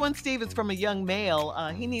 This one, Steve, is from a young male.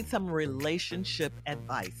 He needs some relationship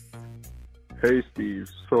advice. Hey, Steve.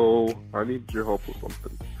 So I need your help with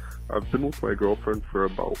something. I've been with my girlfriend for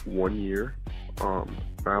about 1 year. I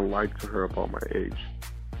lied to her about my age.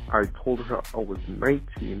 I told her I was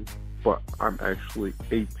 19, but I'm actually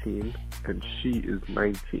 18, and she is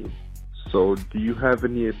 19. So do you have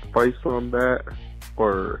any advice on that,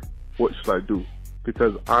 or what should I do?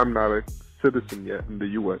 Because I'm not a citizen yet in the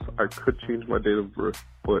U.S. I could change my date of birth,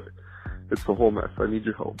 but it's a whole mess. I need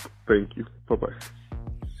your help. Thank you. Bye-bye.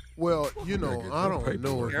 Well, you know, I don't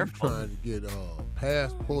know if you're trying to get a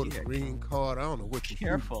passport, a green card. I don't know what you're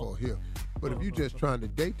shooting for here. But if you're just trying to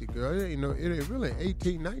date the girl, it ain't really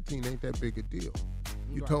 18, 19 ain't that big a deal.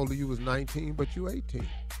 You told her you was 19, but you 18.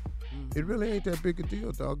 It really ain't that big a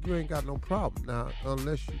deal, dog. You ain't got no problem. Now,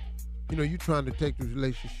 unless you're trying to take the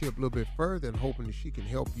relationship a little bit further and hoping that she can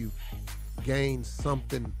help you gain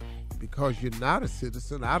something because you're not a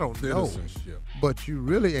citizen. I don't know. Citizenship. But you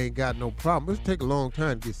really ain't got no problem. It'll take a long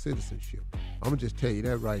time to get citizenship. I'm going to just tell you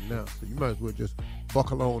that right now. So you might as well just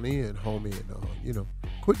buckle on in, homie, and,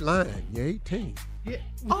 quit lying. You're 18. Yeah.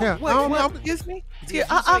 Excuse me?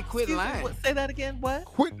 Quit lying. Say that again. What?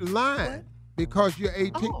 Quit lying because you're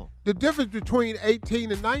 18. Oh. The difference between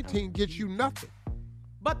 18 and 19 gets you nothing.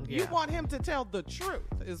 But you want him to tell the truth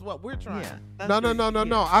is what we're trying.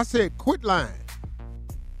 No. I said quit lying.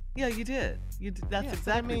 Yeah, you did. That's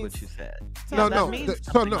exactly what you said. No.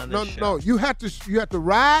 You have to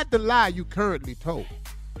ride the lie you currently told.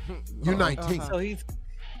 You're 19. So he's.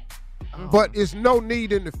 But it's no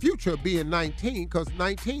need in the future of being 19 because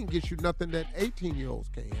 19 gets you nothing that 18-year-olds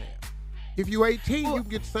can't have. If you're 18, you can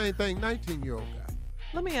get the same thing 19-year-old got.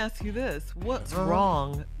 Let me ask you this. What's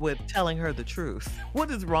wrong with telling her the truth?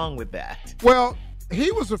 What is wrong with that? Well,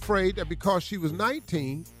 he was afraid that because she was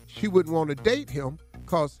 19, she wouldn't want to date him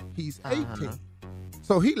because he's 18.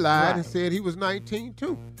 So he lied and said he was 19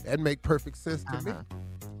 too. That make perfect sense to me.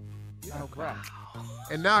 Okay.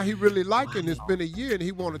 And now he really like her, and it's been a year, and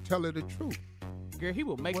he want to tell her the truth. Girl, he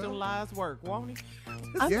will make them lies work, won't he?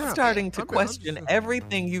 I'm starting to question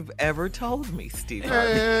everything you've ever told me, Steve.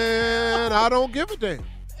 And I don't give a damn.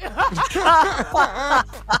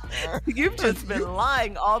 You've just been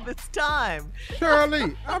lying all this time.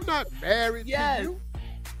 Shirley, I'm not married to you.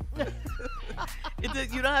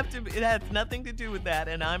 You don't have to. It has nothing to do with that,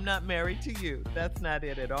 and I'm not married to you. That's not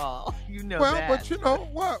it at all. You know that. Well, but you know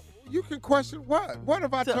what? You can question what? What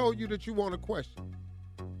have I told you that you want to question?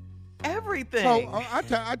 Everything. So I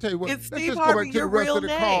tell you what. It's let's Steve just Harvey, go back to the your rest real of the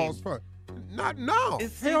name. calls first. No.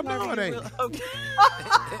 Hell no, it ain't. Okay.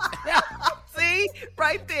 See,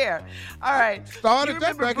 right there. All right. Started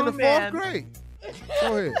that back in the 4th grade.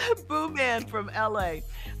 Go ahead. Boo Man from L.A.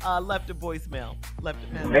 Left a voicemail.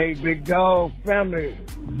 Hey, big dog family.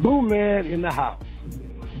 Boo Man in the house.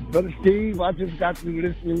 Brother Steve, I just got through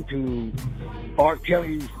listening to R.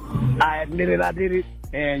 Kelly's I Admit It, I Did It,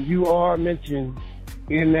 and you are mentioned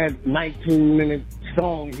in that 19-minute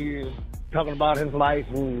song here talking about his life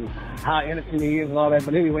and how innocent he is and all that.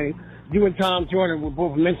 But anyway, you and Tom Jordan were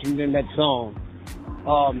both mentioned in that song.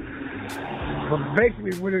 But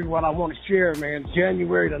basically, really what I want to share, man,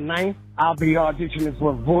 January the 9th, I'll be auditioning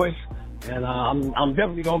for Voice, and I'm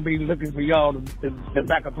definitely going to be looking for y'all to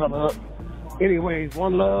back a brother up. Anyways,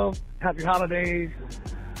 one love, happy holidays,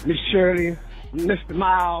 Miss Shirley, Mr.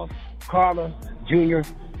 Miles, Carla, Jr.,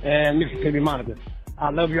 and Mississippi Monica.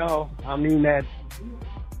 I love y'all. I mean that.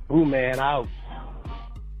 Boo Man out.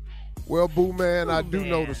 Well, Boo Man, I do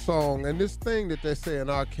know the song, and this thing that they're saying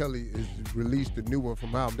R. Kelly is released a new one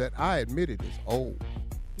from album that I admit it is old.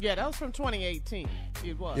 Yeah, that was from 2018.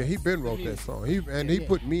 It was. Yeah, he been wrote that song. He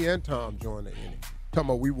put me and Tom Joyner in it. Talking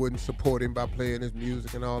about we wouldn't support him by playing his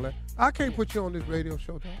music and all that. I can't put you on this radio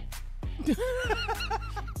show, dog.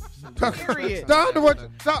 Down to what?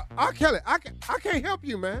 R. Kelly, I can't help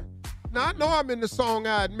you, man. Now I know I'm in the song.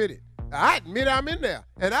 I admit it. I admit I'm in there,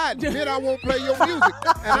 and I admit I won't play your music,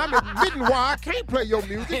 and I'm admitting why I can't play your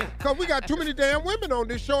music because we got too many damn women on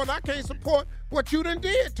this show, and I can't support what you done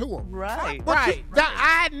did to them. Right.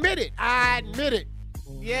 I admit it. I admit it.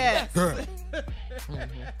 Yes.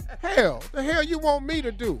 Hell, the hell you want me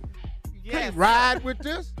to do? Yes. Can't ride with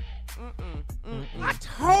this? I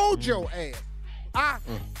told your ass. I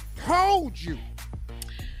told you.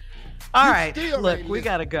 All right, look, we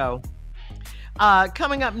got to go.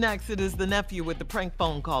 Coming up next, it is the nephew with the prank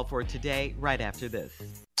phone call for today, right after this.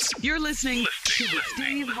 You're listening to the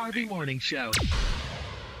Steve Harvey Morning Show.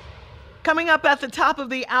 Coming up at the top of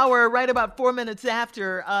the hour, right about 4 minutes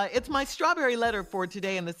after, it's my strawberry letter for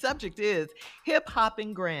today, and the subject is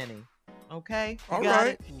hip-hopping granny. Okay? You All got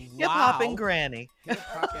right. it? Hip-hopping granny.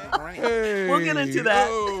 Hey, We'll get into that.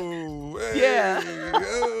 Oh, hey, Yeah.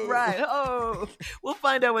 oh. Right. Oh, we'll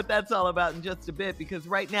find out what that's all about in just a bit, because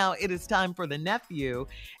right now it is time for the nephew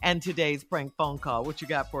and today's prank phone call. What you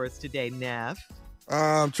got for us today, Neff?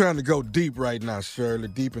 I'm trying to go deep right now, Shirley,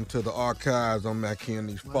 deep into the archives. I'm back here in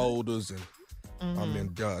these folders, and I'm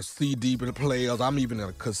in CD players. I'm even in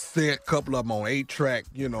a cassette, couple of them on 8-track.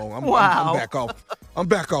 You know, I'm back off. I'm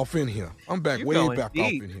back off in here. I'm back You're way going back deep.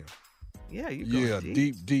 off in here. Yeah, you're going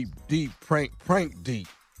deep. deep, prank deep.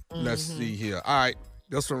 Let's see here. All right,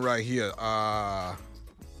 this one right here. Aura.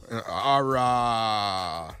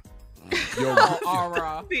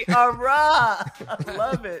 The aura. I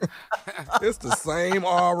love it. It's the same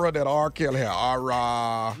aura that R. Kelly had.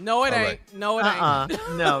 Aura. No, it ain't. Right. No, it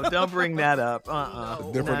ain't. No, don't bring that up.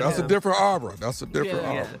 That's a different aura. That's a different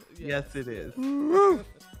aura. Yes, it is. All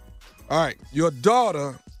right, your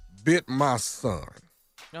daughter bit my son.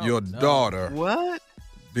 Your daughter. What?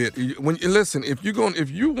 Bit. Listen, if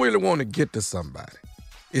you really want to get to somebody,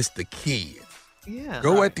 it's the kids. Yeah.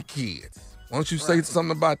 Go at the kids. Once you say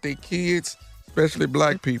something about their kids, especially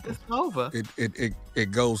black people, it's over.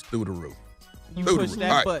 It goes through the roof. You through push the roof. that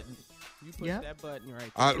All right. button. You push that button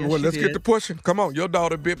right All there. right, well, let's get to pushing. Come on, your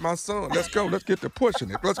daughter bit my son. Let's go. Let's get to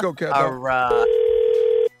pushing it. Let's go, Cat. All right.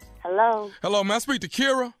 Hello. Hello, may I speak to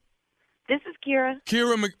Kira? This is Kira.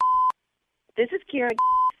 Kira Mc. This is Kira.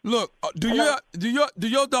 Look, do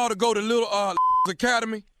your daughter go to Little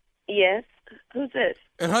Academy? Yes. Who's this?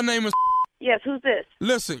 And her name is. Yes, who's this?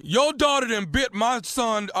 Listen, your daughter done bit my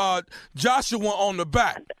son Joshua on the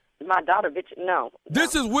back. My daughter, bitch. No.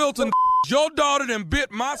 This is Wilton. Your daughter done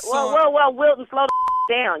bit my son. Well, Wilton, slow the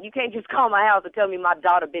down. You can't just call my house and tell me my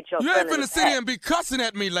daughter bit your son. You ain't finna sit here and be cussing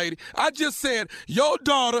at me, lady. I just said your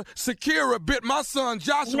daughter, Shakira, bit my son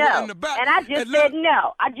Joshua in the back. And I just said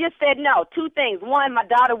no. I just said no. Two things. One, my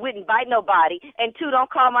daughter wouldn't bite nobody. And two, don't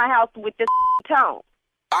call my house with this tone.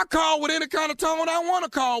 I call with any kind of tone I want to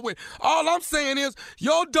call with. All I'm saying is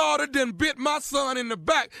your daughter done bit my son in the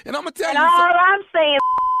back. And I'm going to tell you all I'm saying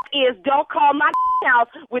is don't call my house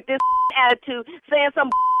with this attitude saying some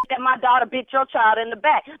that my daughter bit your child in the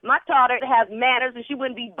back. My daughter has manners and she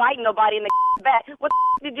wouldn't be biting nobody in the back. What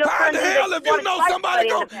did your son do? How the hell if you know somebody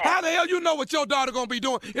how the hell you know what your daughter going to be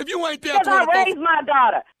doing if you ain't there? Because I raised my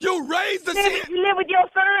daughter. You raised the shit? You live with your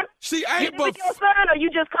son? She You ain't live with your son, or you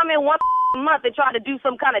just come in once a month and try to do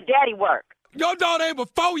some kind of daddy work? Your daughter ain't but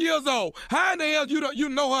 4 years old. How in the hell you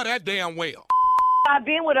know her that damn well? I've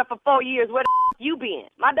been with her for 4 years. Where the you been?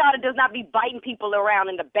 My daughter does not be biting people around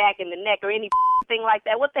in the back and the neck or anything like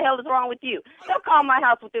that. What the hell is wrong with you? Don't call my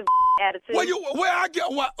house with this attitude. How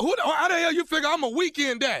the hell you figure I'm a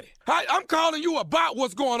weekend daddy? I'm calling you about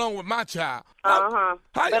what's going on with my child. But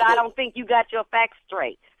I don't think you got your facts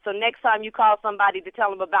straight. So next time you call somebody to tell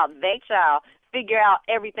them about their child, figure out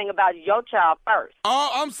everything about your child first. All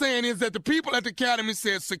I'm saying is that the people at the academy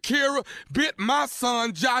said Shakira bit my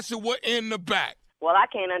son Joshua in the back. Well, I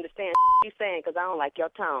can't understand what you're saying because I don't like your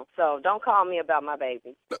tone. So don't call me about my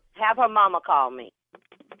baby. Have her mama call me.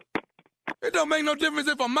 It don't make no difference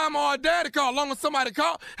if a mama or a daddy call, as long as somebody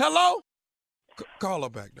call. Hello? Call her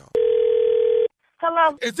back, dog.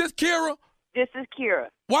 Hello? Is this Kira? This is Kira.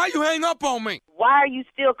 Why you hang up on me? Why are you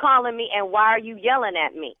still calling me and why are you yelling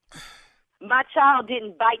at me? My child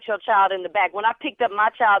didn't bite your child in the back. When I picked up my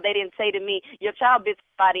child, they didn't say to me, your child bit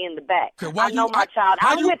somebody in the back. Okay, I know my child.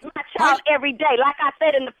 I'm with my child every day. Like I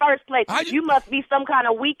said in the first place, you must be some kind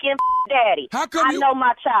of weekend daddy. I know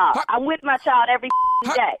my child. I'm with my child every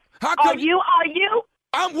day. Are you?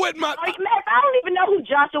 I'm with my... I don't even know who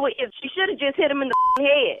Joshua is. She should have just hit him in the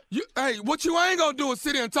head. Hey, what you ain't going to do is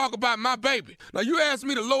sit here and talk about my baby. Now, you asked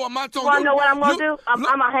me to lower my tone. You want to know what I'm going to do? I'm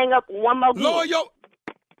going to hang up one more game.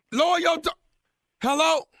 Lower your tone.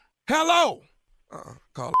 Hello?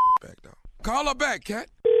 Call her back, dog. Call her back, cat.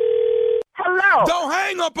 Hello? Don't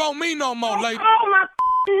hang up on me no more, lady. Call my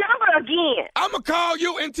number again. I'm going to call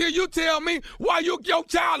you until you tell me why your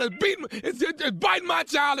child is biting my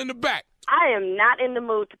child in the back. I am not in the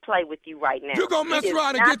mood to play with you right now. You're going to mess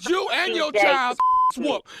around and get you and your child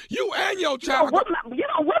whooped. You and your child. Whoa.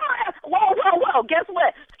 Guess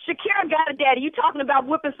what? Shakira got a daddy. You talking about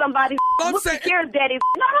whipping somebody? Whoop Shakira's daddy.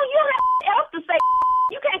 No, you have else to say.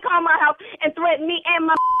 You can't call my house and threaten me and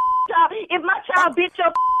my child. If my child bit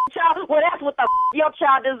your child, well, that's what your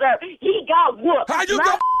child deserves. He got whooped. My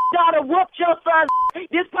daughter whooped your son.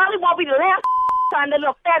 This probably won't be the last time that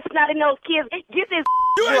little fat snotty nose kids get this.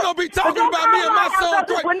 You ain't gonna be talking about me and my son.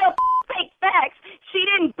 With no fake facts. She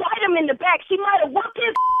didn't bite him in the back. She might have whooped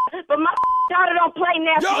his but my daughter don't play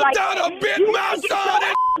nasty Your like daughter that. bit You my need to get son your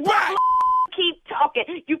in back. Keep talking.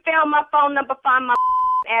 You found my phone number, find my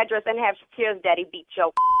address, and have Shakira's daddy beat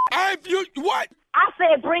your If you, what? I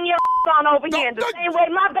said bring your on over here. And the same way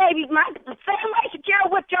the same way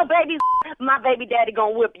Shakira whipped your baby, my baby daddy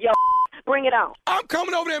gonna whip your Bring it on. I'm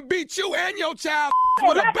coming over there and beat you and your child Hey,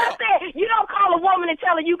 with a like belt. I said, you don't call a woman and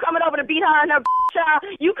tell her you coming over to beat her and her child.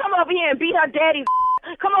 You come over here and beat her daddy's.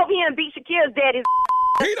 Come over here and beat Shakira's daddy's.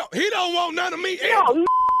 He don't want none of me. No,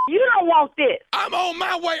 you don't want this. I'm on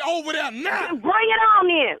my way over there now. Bring it on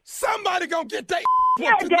in. Somebody gonna get that.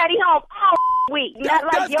 Yeah, daddy home all week. Not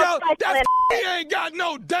like your he ain't got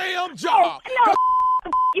no damn job. No,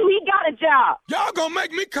 you. He got a job. Y'all gonna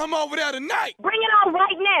make me come over there tonight. Bring it on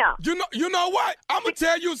right now. You know what? I'm gonna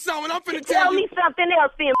tell you something. I'm finna tell me something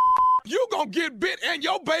else, then. You gonna get bit and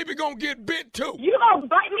your baby gonna get bit too. You gonna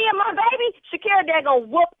bite me and my baby? Shakira dad gonna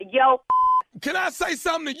whoop yo. Can I say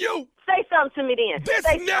something to you? Say something to me then. This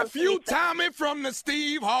say nephew Tommy from the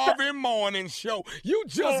Steve Harvey Morning Show. You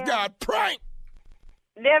just got pranked.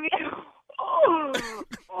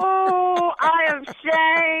 Oh, I am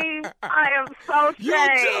shamed. I am so shamed. You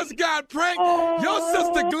just got pranked. Your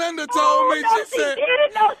sister Glenda told me. She said,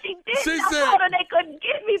 No, she didn't. She I said, told her they couldn't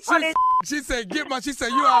get me for this. She said, She said,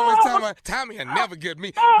 you always tell me, Tommy will never get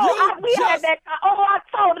me. Had that. I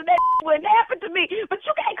told her that wouldn't happen to me. But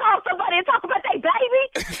you can't call somebody and talk about their baby.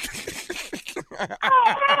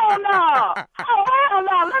 Oh, hell no.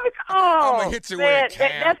 Let me. I'm gonna hit you man, with a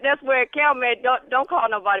cam. That's where it counts, man. Don't call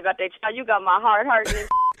nobody about that child. You got my heart hurting.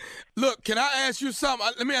 Look, can I ask you something?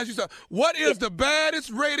 Let me ask you something. What is the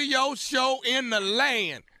baddest radio show in the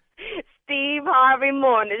land? Steve Harvey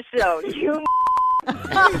Morning Show. You.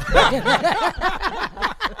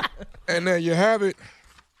 And there you have it.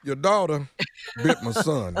 Your daughter bit my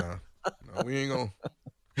son now. No, we ain't gonna.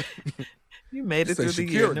 You made it through the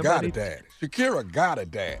Shakira year. got a dad. Shakira got a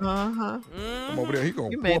dad. Uh-huh. Come over there. He gonna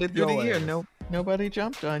You made it through the year. ass. Nobody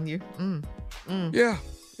jumped on you. Yeah.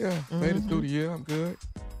 Made it through the year. I'm good.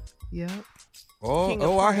 Yeah.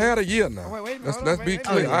 I had a year now. Wait a minute, Let's hold on, be wait,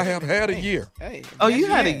 clear. wait. I have had a year. Hey. You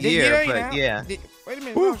had a The year, ain't but out. yeah. Wait a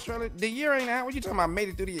minute, Shirley. The year ain't out. What you talking about? Made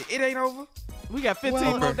it through the year. It ain't over. We got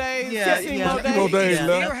 15 more days. 15 more days.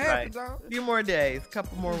 left. Right. A few more days.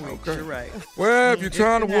 Couple more weeks. Okay. You're right. Well, if you're It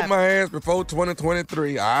trying to can whoop my ass before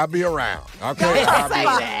 2023, I'll be around. Okay, I'll be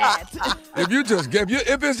around.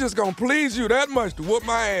 If it's just gonna please you that much to whoop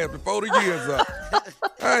my ass before the year's up,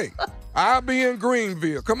 hey, I'll be in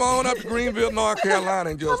Greenville. Come on up to Greenville, North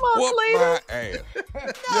Carolina, and just whoop my ass.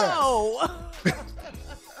 No.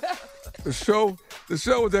 The show is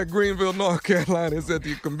at Greenville, North Carolina. It's at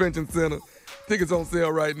the convention center. Tickets on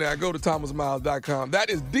sale right now. Go to thomasmiles.com. That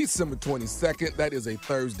is December 22nd. That is a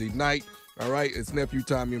Thursday night. All right, it's Nephew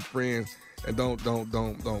Tommy and friends. And don't.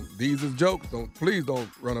 These is jokes. Please don't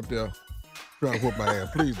run up there trying to whoop my ass.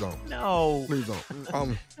 Please don't. No. Please don't.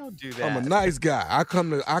 Don't do that. I'm a nice guy. I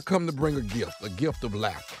come to bring a gift of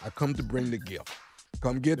laughter. I come to bring the gift.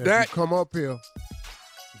 Come get If that. you come up here.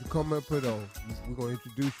 If you come up here, though, we're going to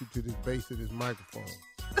introduce you to this base of this microphone.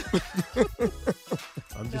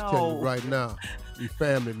 I'm just telling you right now. We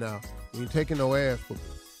family now. We ain't taking no ass for me.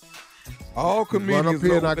 All comedians run up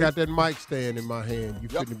here and I know got that mic stand in my hand. You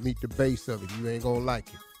finna meet the base of it. You ain't gonna like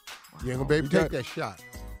it. You ain't gonna be able to take that shot.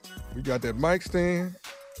 We got that mic stand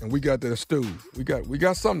and we got that stool. We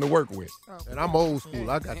got something to work with. And I'm old school.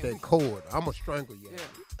 I got that cord. I'm a strangle you.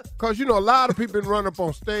 Because, a lot of people been running up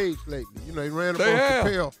on stage lately. They ran up on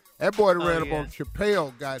Chappelle. That boy that ran up on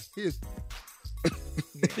Chappelle got his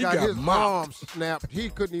arm snapped. He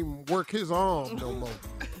couldn't even work his arm no more.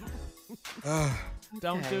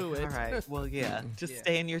 Don't do it. All right. Well, yeah. Just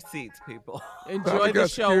stay in your seats, people. Enjoy the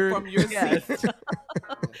show from your seats.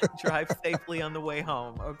 Drive safely on the way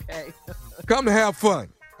home, okay? Come to have fun.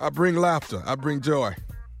 I bring laughter. I bring joy.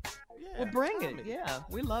 Well, bring it. Yeah,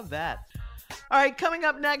 we love that. All right, coming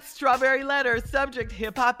up next, Strawberry Letter, subject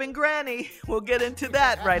hip-hop and granny. We'll get into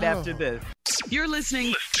that right after this. You're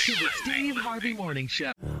listening to the Steve Harvey Morning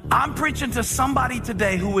Show. I'm preaching to somebody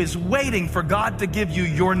today who is waiting for God to give you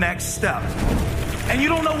your next step. And you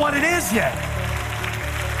don't know what it is yet.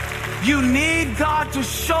 You need God to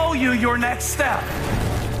show you your next step.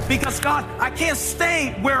 Because God, I can't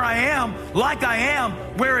stay where I am, like I am,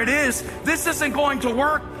 where it is. This isn't going to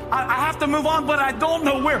work. I have to move on, but I don't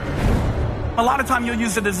know where. A lot of time you'll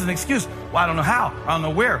use it as an excuse. Well, I don't know how. I don't know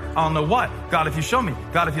where. I don't know what. God, if you show me.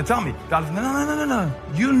 God, if you tell me. God, if... No.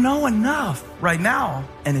 You know enough right now.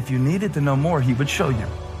 And if you needed to know more, he would show you.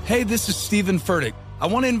 Hey, this is Stephen Furtick. I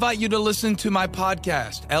want to invite you to listen to my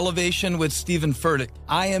podcast, Elevation with Stephen Furtick.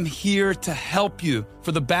 I am here to help you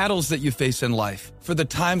for the battles that you face in life, for the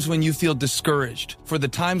times when you feel discouraged, for the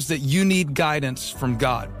times that you need guidance from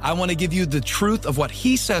God. I want to give you the truth of what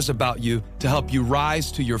He says about you to help you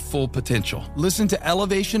rise to your full potential. Listen to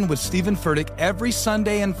Elevation with Stephen Furtick every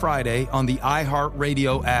Sunday and Friday on the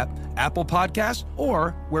iHeartRadio app, Apple Podcasts,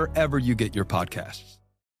 or wherever you get your podcasts.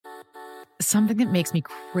 Something that makes me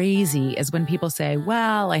crazy is when people say,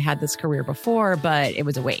 well, I had this career before, but it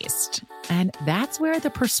was a waste. And that's where the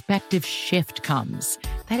perspective shift comes,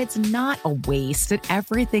 that it's not a waste, that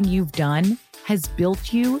everything you've done has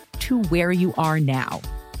built you to where you are now.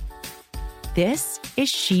 This is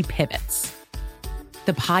She Pivots,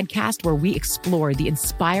 the podcast where we explore the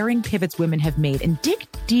inspiring pivots women have made and dig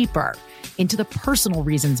deeper into the personal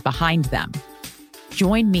reasons behind them.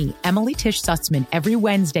 Join me, Emily Tish Sussman, every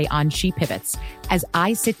Wednesday on She Pivots as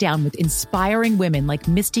I sit down with inspiring women like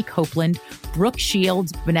Misty Copeland, Brooke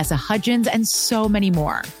Shields, Vanessa Hudgens, and so many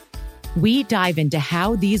more. We dive into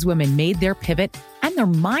how these women made their pivot and their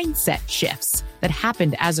mindset shifts that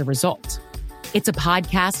happened as a result. It's a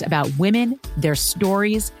podcast about women, their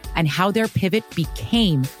stories, and how their pivot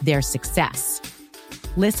became their success.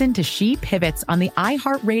 Listen to She Pivots on the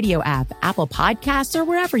iHeartRadio app, Apple Podcasts, or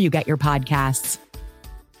wherever you get your podcasts.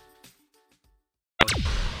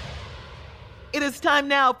 It is time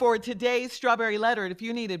now for today's Strawberry Letter. And if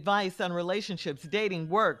you need advice on relationships, dating,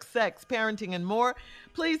 work, sex, parenting, and more,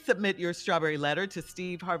 please submit your Strawberry Letter to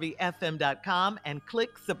steveharveyfm.com and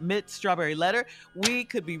click Submit Strawberry Letter. We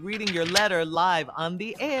could be reading your letter live on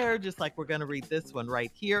the air, just like we're going to read this one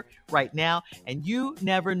right here, right now. And you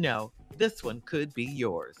never know, this one could be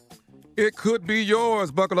yours. It could be yours.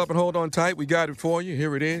 Buckle up and hold on tight. We got it for you.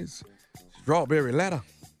 Here it is. Strawberry Letter.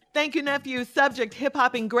 Thank you, nephew. Subject,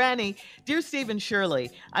 hip-hopping granny. Dear Stephen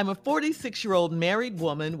Shirley, I'm a 46-year-old married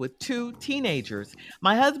woman with 2 teenagers.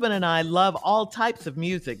 My husband and I love all types of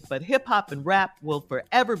music, but hip-hop and rap will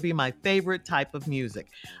forever be my favorite type of music.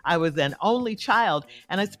 I was an only child,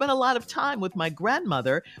 and I spent a lot of time with my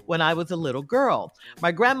grandmother when I was a little girl.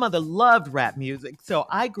 My grandmother loved rap music, so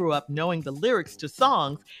I grew up knowing the lyrics to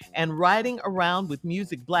songs and riding around with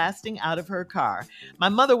music blasting out of her car. My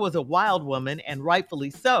mother was a wild woman, and rightfully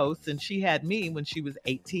so, since she had me when she was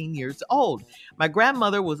 18 years old. My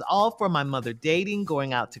grandmother was all for my mother dating,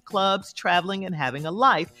 going out to clubs, traveling, and having a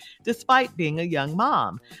life, despite being a young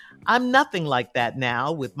mom. I'm nothing like that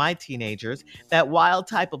now with my teenagers. That wild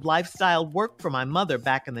type of lifestyle worked for my mother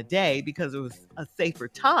back in the day because it was a safer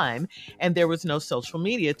time and there was no social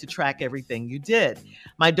media to track everything you did.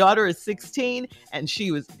 My daughter is 16 and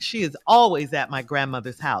she is always at my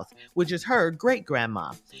grandmother's house, which is her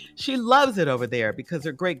great-grandma. She loves it over there because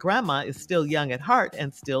her great-grandma is still young at heart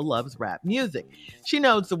and still loves rap music. She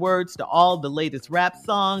knows the words to all the latest rap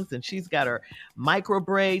songs and she's got her micro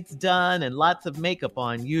braids done and lots of makeup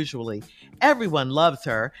on usually. Everyone loves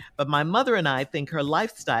her, but my mother and I think her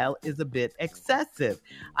lifestyle is a bit excessive.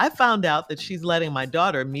 I found out that she's letting my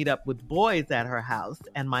daughter meet up with boys at her house,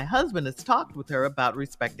 and my husband has talked with her about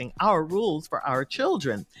respecting our rules for our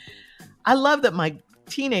children. I love that my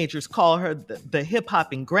teenagers call her the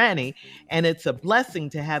hip-hopping granny, and it's a blessing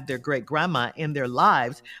to have their great-grandma in their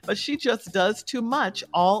lives, but she just does too much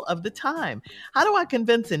all of the time. How do I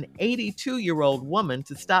convince an 82-year-old woman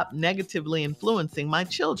to stop negatively influencing my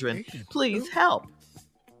children? Please help.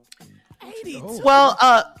 82. Well,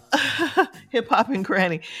 hip-hopping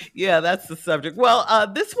granny. Yeah, that's the subject.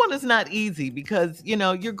 Well, this one is not easy because, you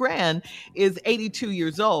know, your gran is 82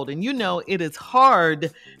 years old and you know it is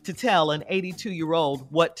hard to tell an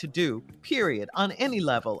 82-year-old what to do, period, on any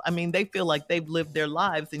level. I mean, they feel like they've lived their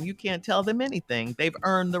lives and you can't tell them anything. They've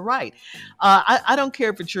earned the right. I don't care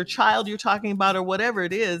if it's your child you're talking about or whatever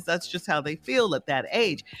it is. That's just how they feel at that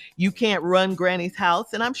age. You can't run granny's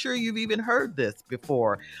house. And I'm sure you've even heard this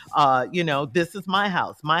before. You know, this is my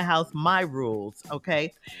house, my rules.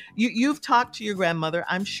 Okay. You've talked to your grandmother,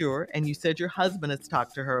 I'm sure. And you said your husband has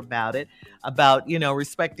talked to her about it, about, you know,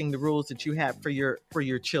 respecting the rules that you have for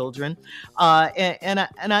your children. And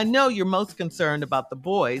I know you're most concerned about the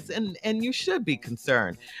boys and you should be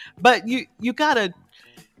concerned, but you gotta,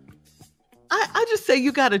 I just say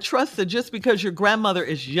you got to trust that just because your grandmother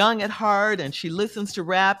is young at heart and she listens to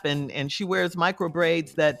rap and she wears micro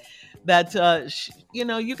braids that she, you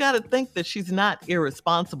know, you got to think that she's not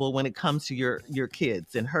irresponsible when it comes to your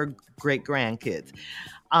kids and her great grandkids.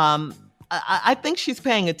 I think she's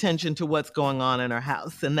paying attention to what's going on in her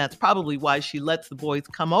house. And that's probably why she lets the boys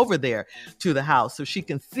come over there to the house so she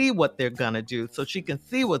can see what they're going to do, so she can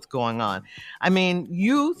see what's going on. I mean,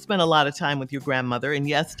 you spent a lot of time with your grandmother, and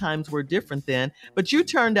yes, times were different then, but you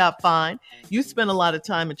turned out fine. You spent a lot of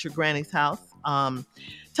time at your granny's house.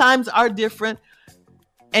 Times are different,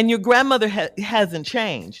 and your grandmother hasn't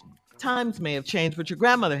changed. Times may have changed, but your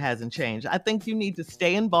grandmother hasn't changed. I think you need to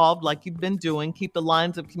stay involved like you've been doing, keep the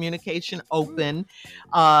lines of communication open,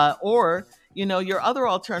 or, you know, your other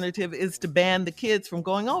alternative is to ban the kids from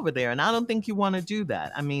going over there. And I don't think you want to do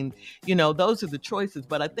that. I mean, you know, those are the choices.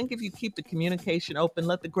 But I think if you keep the communication open,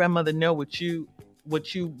 let the grandmother know what you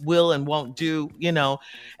will and won't do, you know,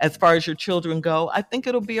 as far as your children go, I think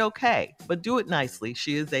it'll be okay. But do it nicely.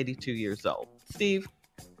 She is 82 years old. Steve?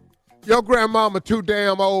 Your grandmama too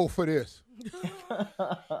damn old for this.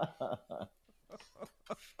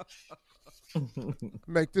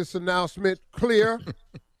 Make this announcement clear.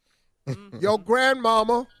 Your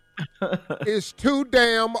grandmama is too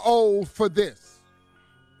damn old for this.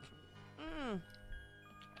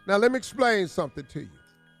 Now let me explain something to you.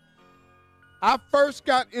 I first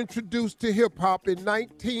got introduced to hip hop in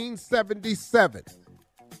 1977.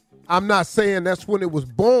 I'm not saying that's when it was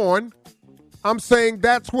born. I'm saying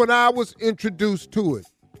that's when I was introduced to it.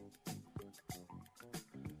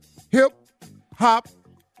 Hip Hop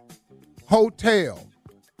Hotel.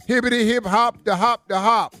 Hibbity hip hop, the hop, the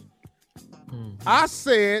hop. I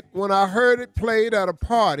said when I heard it played at a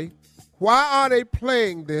party, why are they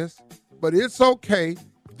playing this? But it's okay.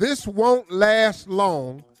 This won't last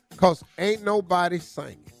long because ain't nobody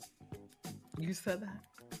singing. You said that?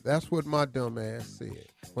 That's what my dumb ass said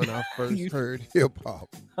when I first heard hip hop.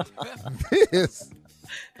 This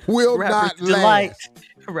will not last.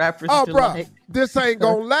 Rapper's delight. Bro, this ain't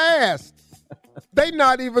gonna last. They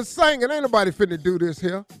not even singing. Ain't nobody finna do this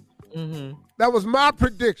here. Mm-hmm. That was my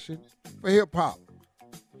prediction for hip hop.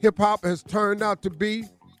 Hip hop has turned out to be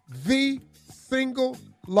the single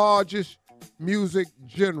largest music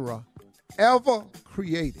genre ever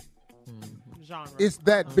created. Genre. It's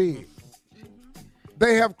that big.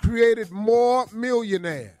 They have created more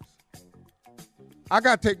millionaires. I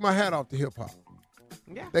got to take my hat off to hip-hop.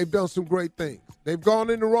 Yeah. They've done some great things. They've gone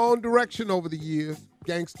in the wrong direction over the years,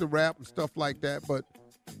 gangster rap and stuff like that, but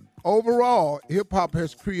overall, hip-hop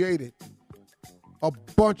has created a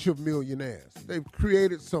bunch of millionaires. They've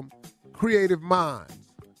created some creative minds.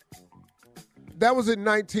 That was in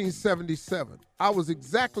 1977. I was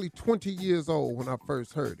exactly 20 years old when I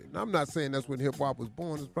first heard it. And I'm not saying that's when hip-hop was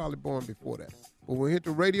born. It was probably born before that. But when it hit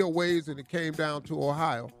the radio waves and it came down to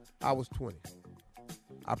Ohio, I was 20.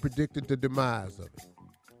 I predicted the demise of it.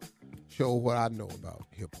 Show what I know about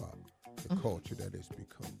hip-hop, the culture that it's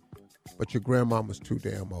become. But your grandmama's too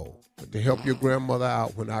damn old. But to help your grandmother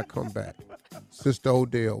out when I come back, Sister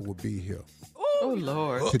Odell will be here. Oh,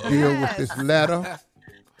 Lord. To deal with this letter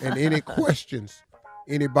and any questions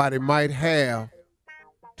anybody might have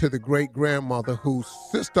to the great-grandmother who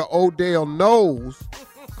Sister Odell knows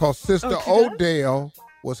because Sister Odell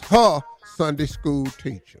was her Sunday school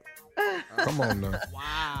teacher. Come on now.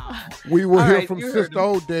 Wow. We will hear from Sister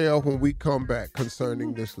Odell when we come back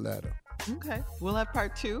concerning this letter. Okay. We'll have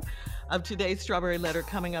part 2 of today's Strawberry Letter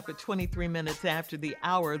coming up at 23 minutes after the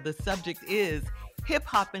hour. The subject is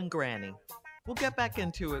hip-hop and granny. We'll get back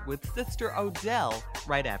into it with Sister Odell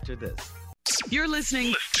right after this. You're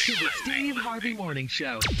listening to the Steve Harvey Morning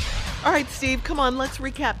Show. All right, Steve, come on. Let's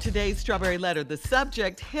recap today's Strawberry Letter. The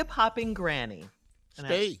subject, hip-hopping granny.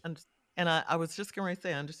 Steve. And I was just going to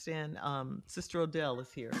say, I understand Sister Odell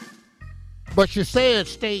is here. But you said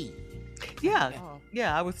Steve. Yeah,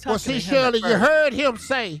 I was talking Well, see, to him Shirley, at you first. heard him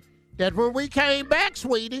say that when we came back,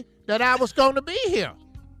 sweetie, that I was going to be here.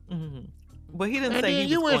 Mm-hmm. But he didn't And say then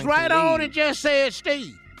he you was went going right to on leave. and just said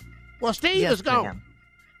Steve. Well, Steve Yes, is gone. ma'am.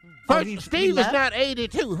 First, he Steve is left? not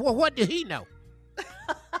 82. Well, what did he know?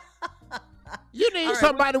 You need All right,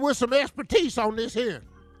 somebody with some expertise on this here.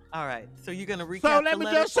 All right, so you're going to recap So the let me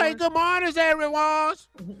letter just say for us? good morning, everyone.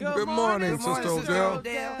 Good morning, Sister Odell.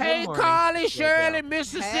 Hey, morning, Carly, Sister Shirley, Odell.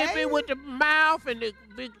 Mississippi Hey. with the mouth and the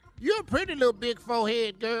big. You're a pretty little big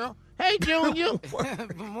forehead, girl. Hey, Junior.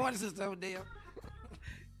 Good morning, Sister Odell.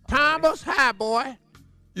 Thomas, hi, boy.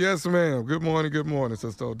 Yes, ma'am. Good morning,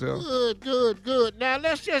 Sister Odell. Good. Now,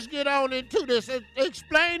 let's just get on into this.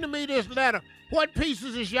 Explain to me this letter. What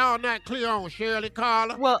pieces is y'all not clear on, Shirley,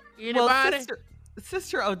 Carla? Well, anybody?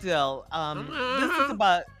 Sister Odell, this is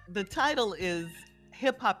about, the title is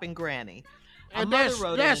Hip Hop and Granny. And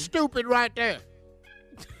that's stupid right there.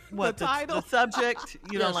 What, the title? The subject?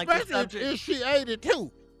 You don't like the Especially subject? if she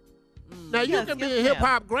 82. Now, you can be a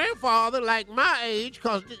hip-hop grandfather like my age,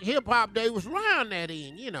 because hip-hop day was around that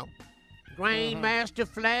end, you know. Grandmaster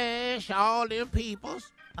Flash, all them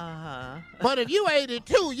peoples. But if you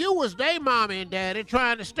 82, you was their mommy and daddy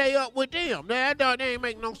trying to stay up with them. That ain't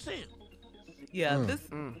make no sense. Yeah,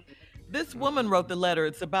 this woman wrote the letter.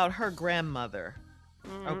 It's about her grandmother.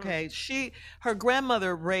 Okay, her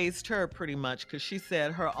grandmother raised her pretty much, because she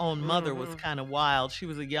said her own mother was kind of wild. She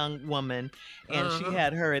was a young woman, and she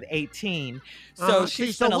had her at 18. So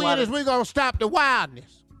so when is we gonna stop the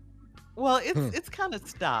wildness? Well, it's kind of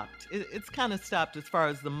stopped. It's kind of stopped as far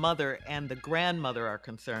as the mother and the grandmother are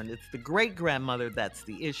concerned. It's the great grandmother that's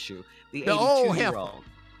the issue. The 82-year-old.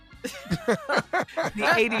 The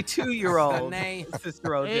 82-year-old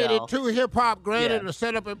Sister Odell. 82 hip-hop granny to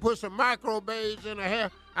set up and put some micro braids in her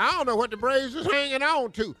hair. I don't know what the braids is hanging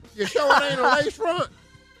on to. You sure it ain't a lace front?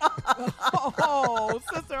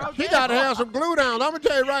 Sister Odell. She got to have some glue down. I'm going to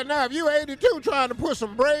tell you right now, if you 82 trying to put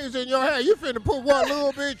some braids in your hair, you finna put what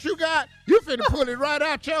little bit you got, you finna pull it right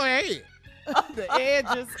out your head. The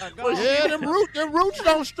edges are gone. Yeah, them roots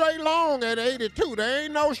don't stay long at 82. They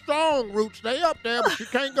ain't no strong roots. They up there, but you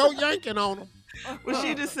can't go yanking on them. Well,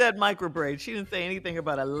 she just said micro braids. She didn't say anything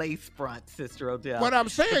about a lace front, Sister Odell. What I'm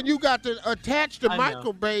saying, you got to attach the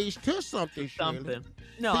micro braids to something, Shirley.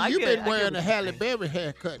 No, you've been wearing a Halle Berry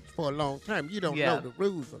haircut for a long time. You don't know the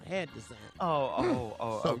rules of hair design.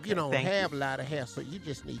 So okay. You don't have a lot of hair, so you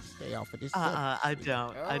just need to stay off of this subject.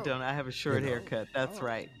 I don't. I have a short haircut. That's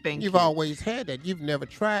right. Thank you. You've always had that. You've never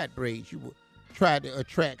tried braids. You tried to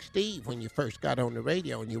attract Steve when you first got on the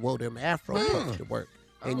radio, and you wore them afro puffs to work.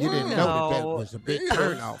 And you didn't know that was a big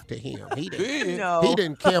turnoff to him. He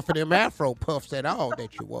didn't care for them afro puffs at all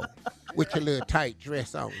that you wore with your little tight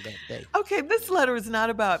dress on that day. Okay, this letter is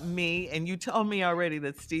not about me, and you told me already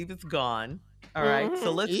that Steve is gone. All right,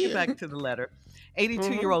 so let's get back to the letter.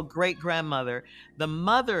 82-year-old great-grandmother. The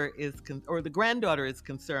mother or the granddaughter is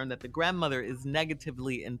concerned that the grandmother is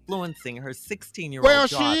negatively influencing her 16-year-old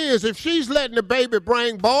daughter. Well, she is. If she's letting the baby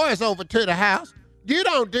bring boys over to the house, you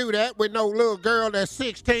don't do that with no little girl that's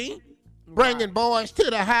 16, bringing boys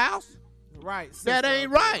to the house. Right. That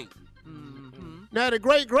ain't right. Now, the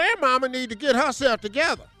great-grandmama need to get herself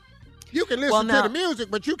together. You can listen to the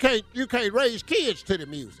music, but you can't raise kids to the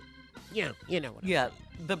music. Yeah, you know what I mean.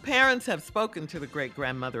 The parents have spoken to the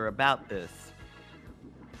great-grandmother about this.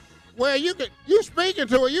 Well, you speaking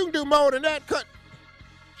to her, you can do more than that.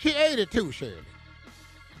 She 82, Shirley.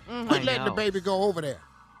 Quit letting the baby go over there.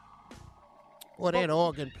 Boy, that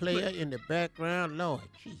organ player in the background, Lord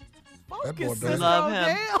Jesus. That boy does love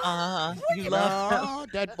him. You love him.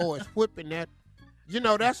 That boy's whipping that. You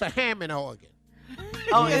know, that's a Hammond organ.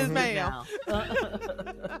 Oh, yes, ma'am.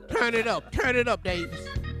 Turn it up, Davis.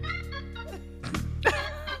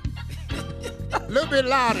 A little bit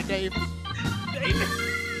louder, Davis.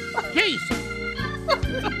 Jesus.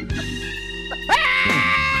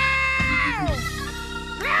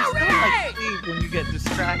 Like Steve when you get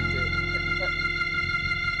distracted.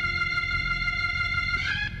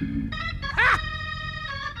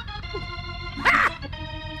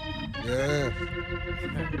 Yeah.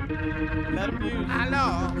 Let him use. I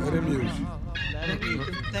know. Let him use. Let him use.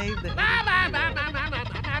 Save it.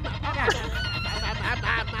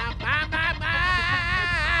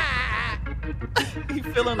 You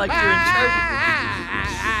feeling like you're in church?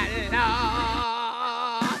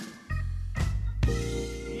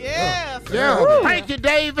 Yes. Yeah. Thank you,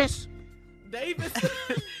 Davis. Davis.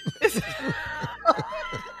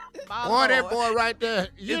 Boy, that boy right there,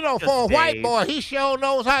 for a white boy, he sure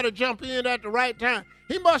knows how to jump in at the right time.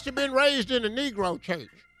 He must have been raised in a Negro church.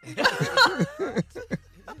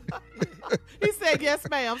 He said, yes,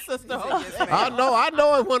 ma'am, sister. Yes, ma'am. I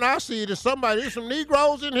know it when I see it. There's some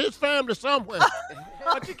Negroes in his family somewhere.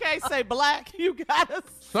 But you can't say black. You gotta.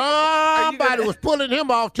 Somebody was pulling him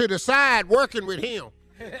off to the side, working with him.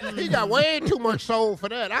 He got way too much soul for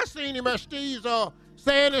that. I seen him at Steve's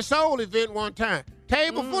Sand and Soul event one time.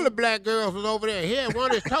 Table full of black girls was over there. He had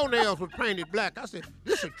one of his toenails was painted black. I said,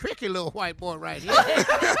 this is a tricky little white boy right here.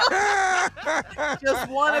 Just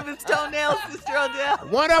one of his toenails, Sister Odell.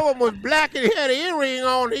 One of them was black and he had an earring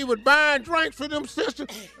on. He was buying drinks for them sisters.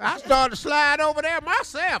 I started to slide over there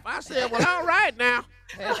myself. I said, well, all right now.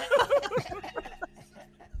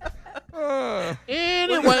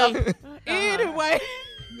 Anyway.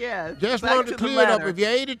 Yeah. Just wanted to clear it up. If you're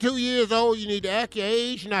 82 years old, you need to act your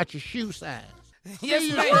age, not your shoe size.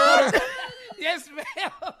 Yes, ma'am. Yes, ma'am.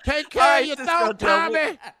 Take care of your thought,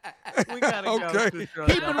 Tommy. We gotta go.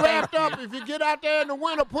 Keep it wrapped up. If you get out there in the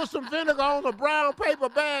winter, put some vinegar on a brown paper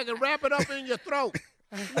bag and wrap it up in your throat.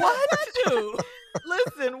 What?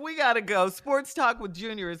 Listen, we got to go. Sports Talk with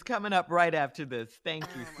Junior is coming up right after this. Thank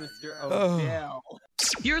you, Sister Odell.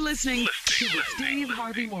 You're listening to the Steve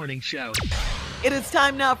Harvey Morning Show. It is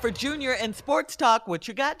time now for Junior and Sports Talk. What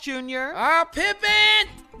you got, Junior? Pimpin'!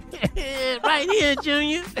 Right here,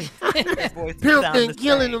 Junior. Voices Pimp sound been the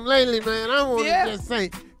killing same. them lately, man. I want to just say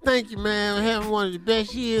thank you, man, for having one of the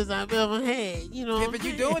best years I've ever had. You know, Pimpin',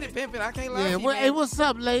 you doing it, Pimpin'. I can't lie Yeah. to you, Well, man. hey, what's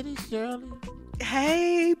up, ladies? Shirley.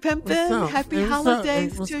 Hey, What's Pimpin'. up? Happy Hey, what's up?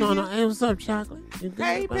 holidays Hey, what's to going you. on? Hey, what's up, Chocolate? You good,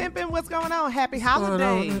 Hey, buddy? Pimpin', what's going on? Happy What's going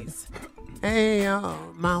on? holidays. Hey,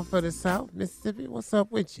 mouth of the South, Mississippi, what's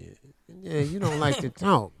up with you? Yeah, you don't like to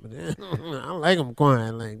talk, but I like them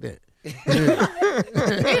quiet like that.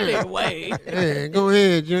 Anyway. Yeah, go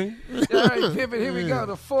ahead, Junior. All right, Pimpin', here we go.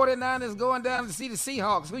 The 49ers going down to see the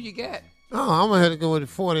Seahawks. Who you got? Oh, I'm going to have to go with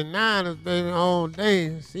the 49ers, baby, all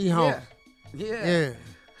day. Seahawks. Yeah.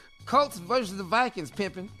 Colts versus the Vikings,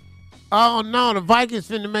 Pimpin'. Oh, no, the Vikings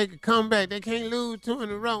finna make a comeback. They can't lose 2 in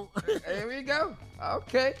a row. There we go.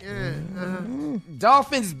 Okay. Yeah.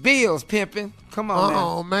 Dolphins, Bills, Pimpin'. Come on now.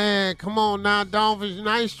 Oh, man, come on now, Dolphins.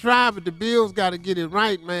 Nice try, but the Bills got to get it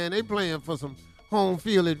right, man. They playing for some home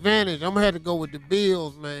field advantage. I'm going to have to go with the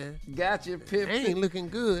Bills, man. Gotcha, Pimpin'. They ain't looking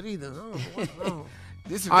good either.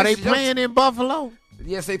 Are they playing in Buffalo?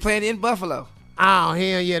 Yes, they playing in Buffalo. Oh,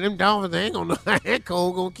 hell yeah. Them Dolphins ain't gonna know how that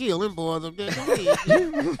cold gonna kill them boys up there. Here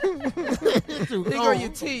go your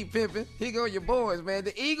team, Pimpin'. Here go your boys, man.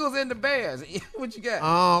 The Eagles and the Bears. What you got?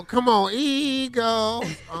 Oh, come on, Eagles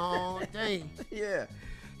all day. Yeah.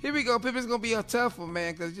 Here we go, Pimpin'. It's going to be a tough one,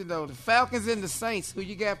 man, because, you know, the Falcons and the Saints. Who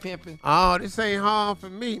you got, Pimpin'? Oh, this ain't hard for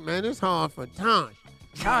me, man. It's hard for Tosh.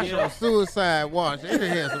 Tosh on suicide watch. They done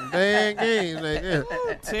had some bad games like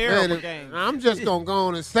that. Terrible Man, game. I'm just going to go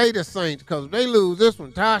on and say the Saints, because if they lose this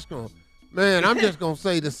one, Tosh going to. Man, I'm just going to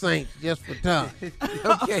say the Saints just for Tosh.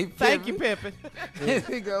 Okay, Pimpin'. Thank you, Pimpin'. Here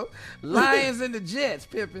we go. Lions and the Jets,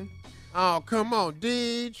 Pimpin'. Oh, come on.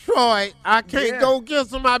 Detroit. I can't go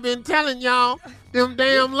against them. I've been telling y'all. Them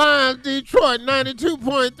damn Lions, Detroit,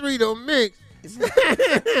 92.3 the mix.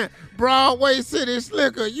 Broadway City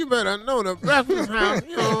Slicker. You better know the Breakfast House.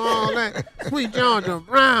 You know, all that. Sweet Georgia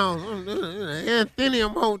Browns.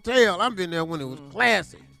 Athenium Hotel. I've been there when it was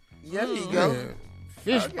classic. There you go. Yeah.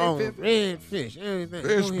 Fishbone, red fish, everything.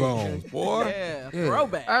 Fishbones, boy. Yeah,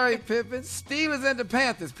 throwback. All right, Pimpin'. Steelers and the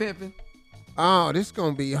Panthers, Pimpin'. Oh, this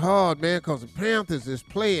going to be hard, man, because the Panthers is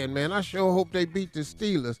playing, man. I sure hope they beat the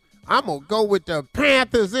Steelers. I'm going to go with the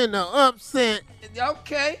Panthers in the upset.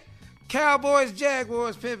 Okay. Cowboys,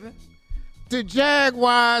 Jaguars, Pimpin'. The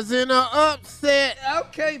Jaguars in the upset.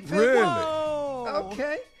 Okay, Pimpin'. Really? Whoa.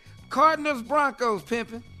 Okay. Cardinals, Broncos,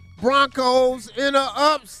 Pimpin'. Broncos in the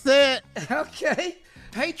upset. Okay.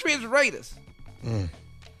 Patriots, Raiders. Yeah,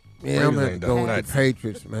 I'm going to ain't go done with the nothing.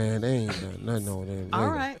 Patriots, man. They ain't done nothing over there. All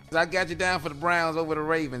right. I got you down for the Browns over the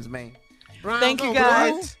Ravens, man. Browns Thank you, over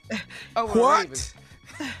guys. Over the Ravens.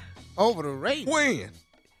 who? Over the Ravens. When?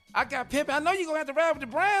 I got Pimpin'. I know you're going to have to ride with the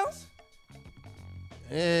Browns.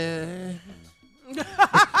 Yeah.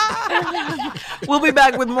 We'll be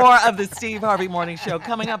back with more of the Steve Harvey Morning Show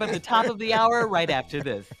coming up at the top of the hour right after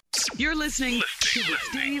this. You're listening to the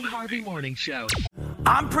Steve Harvey Morning Show.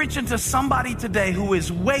 I'm preaching to somebody today who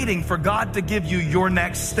is waiting for God to give you your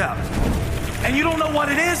next step. And you don't know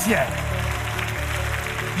what it is yet.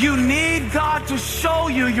 You need God to show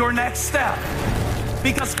you your next step.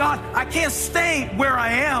 Because God, I can't stay where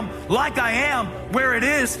I am, like I am, where it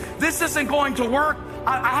is. This isn't going to work.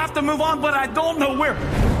 I have to move on, but I don't know where.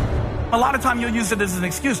 A lot of time you'll use it as an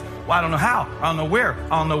excuse. Well, I don't know how. I don't know where.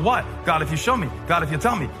 I don't know what. God, if you show me. God, if you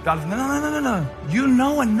tell me. God, if... No. You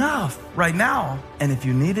know enough right now. And if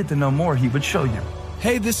you needed to know more, he would show you.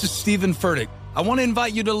 Hey, this is Stephen Furtick. I want to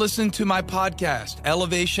invite you to listen to my podcast,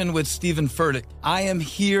 Elevation with Stephen Furtick. I am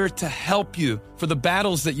here to help you for the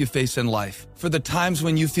battles that you face in life, for the times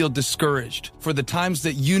when you feel discouraged, for the times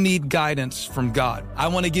that you need guidance from God. I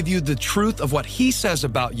want to give you the truth of what he says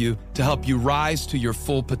about you to help you rise to your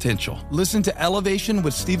full potential. Listen to Elevation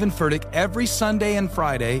with Stephen Furtick every Sunday and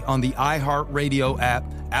Friday on the iHeartRadio app,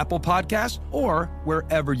 Apple Podcasts, or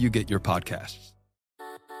wherever you get your podcasts.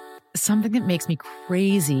 Something that makes me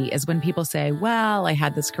crazy is when people say, well, I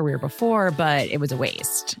had this career before, but it was a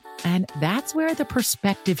waste. And that's where the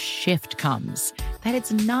perspective shift comes, that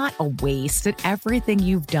it's not a waste, that everything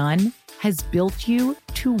you've done has built you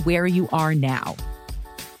to where you are now.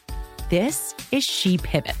 This is She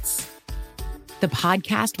Pivots, the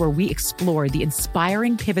podcast where we explore the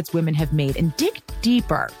inspiring pivots women have made and dig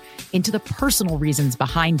deeper into the personal reasons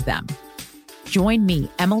behind them. Join me,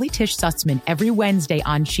 Emily Tish Sussman, every Wednesday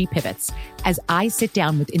on She Pivots as I sit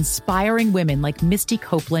down with inspiring women like Misty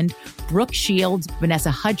Copeland, Brooke Shields,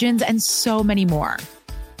 Vanessa Hudgens, and so many more.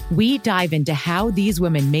 We dive into how these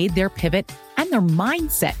women made their pivot and their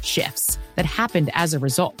mindset shifts that happened as a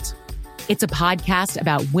result. It's a podcast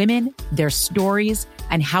about women, their stories,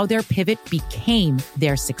 and how their pivot became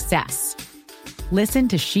their success. Listen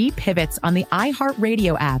to She Pivots on the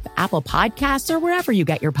iHeartRadio app, Apple Podcasts, or wherever you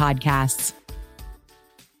get your podcasts.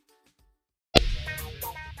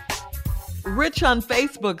 Rich on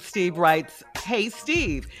Facebook, Steve writes, "Hey,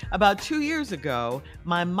 Steve, about 2 years ago,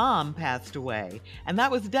 my mom passed away, and that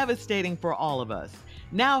was devastating for all of us.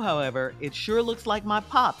 Now, however, it sure looks like my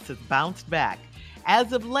pops has bounced back.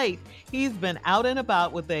 As of late, he's been out and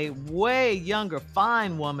about with a way younger,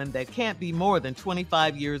 fine woman that can't be more than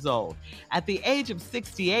 25 years old. At the age of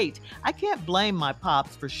 68, I can't blame my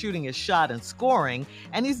pops for shooting his shot and scoring,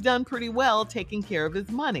 and he's done pretty well taking care of his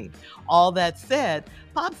money. All that said,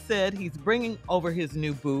 Pop said he's bringing over his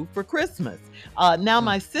new boo for Christmas. Now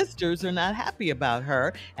my sisters are not happy about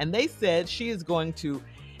her, and they said she is going to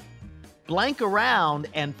blank around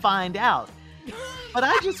and find out. But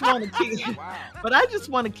I just want to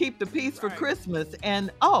keep the peace for Christmas.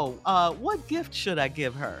 And what gift should I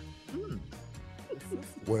give her?"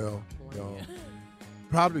 Well,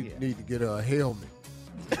 probably need to get her a helmet.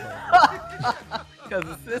 Because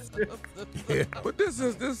the sisters. Yeah. But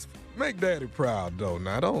this make Daddy proud though.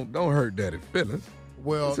 Now don't hurt Daddy's feelings.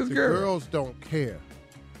 Well, the girls don't care.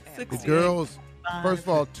 The girls, first of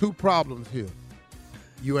all, two problems here.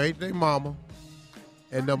 You ain't their mama.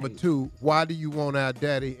 And number two, why do you want our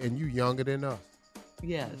daddy and you younger than us?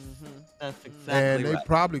 Yes, that's exactly And they right.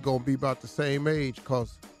 probably going to be about the same age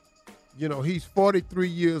because, he's 43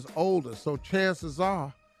 years older. So chances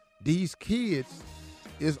are these kids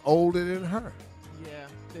is older than her. Yeah,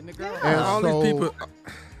 than the girl. And all so these people,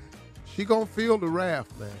 she going to feel the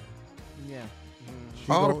wrath, man. Yeah.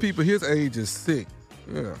 all the people his age is sick.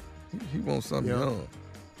 Yeah, he wants something young.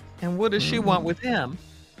 And what does she want with him?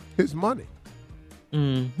 His money.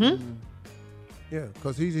 Mm-hmm. Yeah,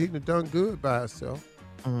 because he's done good by himself.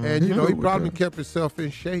 Mm-hmm. And, he probably kept himself in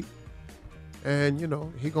shape. And,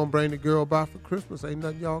 he going to bring the girl by for Christmas. Ain't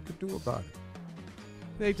nothing y'all can do about it.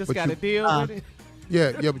 They just got to deal with it.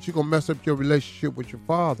 Yeah, but you're going to mess up your relationship with your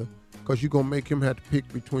father because you're going to make him have to pick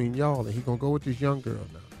between y'all. And he's going to go with this young girl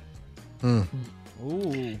now.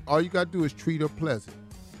 Ooh. All you got to do is treat her pleasant.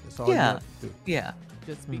 That's all you have to do. Yeah.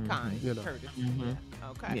 Just be kind. Courteous.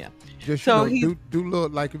 Okay. Yeah. Just So do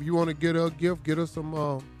look like if you want to get her a gift, get her some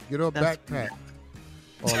get her a backpack.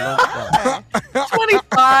 Or a lunchbox.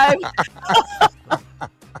 25.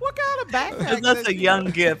 What kind of backpack? That's a young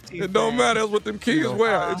gift. It don't matter what them kids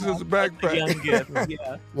wear. It's just a backpack. Young gift.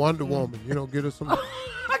 Yeah. Wonder Woman, get her some A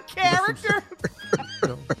character.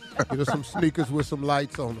 Get her some sneakers with some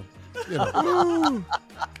lights on them.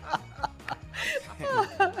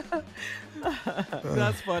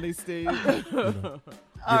 That's funny, Steve.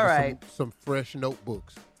 All right. Some fresh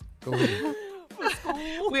notebooks. Go ahead.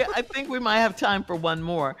 I think we might have time for one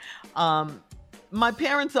more. My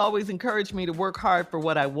parents always encouraged me to work hard for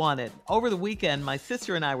what I wanted. Over the weekend, my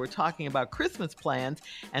sister and I were talking about Christmas plans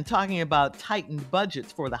and talking about tightened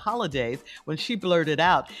budgets for the holidays when she blurted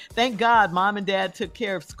out, "Thank God Mom and Dad took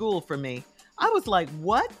care of school for me." I was like,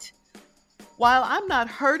 what? While I'm not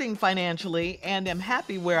hurting financially and am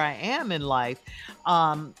happy where I am in life,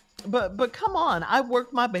 but come on, I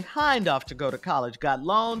worked my behind off to go to college, got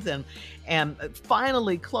loans, and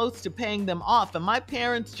finally close to paying them off. And my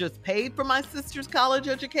parents just paid for my sister's college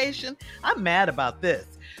education. I'm mad about this.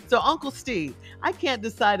 So, Uncle Steve, I can't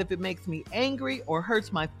decide if it makes me angry or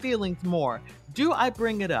hurts my feelings more. Do I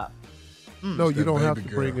bring it up? No, you don't have to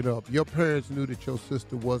bring it up. Your parents knew that your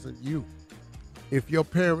sister wasn't you. If your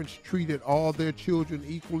parents treated all their children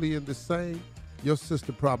equally and the same, your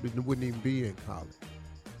sister probably wouldn't even be in college.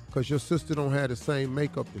 Because your sister don't have the same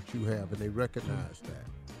makeup that you have, and they recognize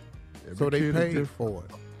that. So they paid for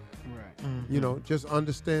it. Right. Mm-hmm. Just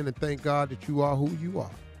understand and thank God that you are who you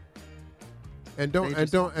are. And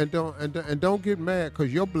don't get mad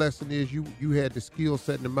because your blessing is you had the skill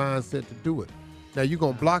set and the mindset to do it. Now you're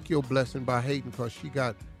gonna block your blessing by hating because she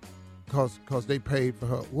got because they paid for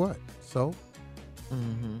her. What? So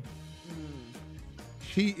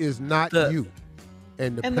she is not you,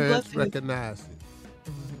 and the parents recognize it.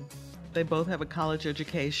 They both have a college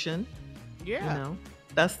education. Yeah.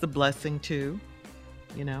 That's the blessing too.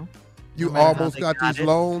 You almost got these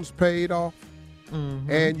loans paid off,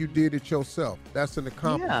 and you did it yourself. That's an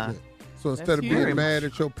accomplishment. Yeah. So instead of being mad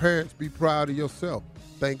at your parents, be proud of yourself.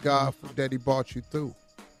 Thank God that he brought you through.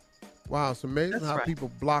 Wow, it's amazing That's how right.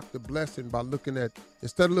 people block the blessing by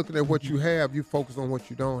instead of looking at what you have, you focus on what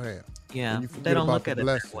you don't have. Yeah, And you forget they don't about look the at it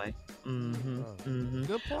blessing. that way. Mm-hmm. Mm-hmm.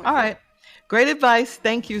 Good point. All right. Great advice.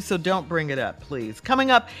 Thank you. So don't bring it up, please.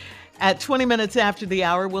 Coming up at 20 minutes after the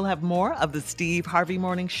hour, we'll have more of the Steve Harvey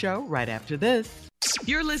Morning Show right after this.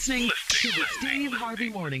 You're listening to the Steve Harvey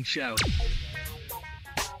Morning Show.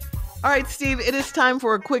 All right, Steve, it is time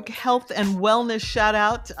for a quick health and wellness shout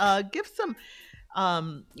out. Give some,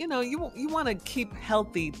 you want to keep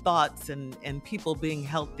healthy thoughts and people being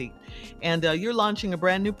healthy. And you're launching a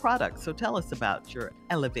brand new product. So tell us about your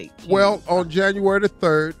EVATE. Well, on January the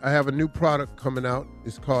 3rd, I have a new product coming out.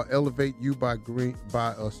 It's called EVATE You by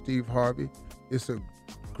Steve Harvey. It's a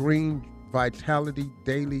green vitality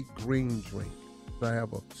daily green drink. I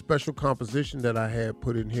have a special composition that I had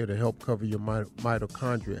put in here to help cover your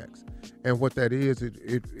mitochondriacs. And what that is, it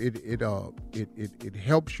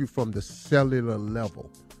helps you from the cellular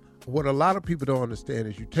level. What a lot of people don't understand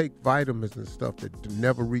is you take vitamins and stuff that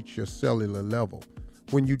never reach your cellular level.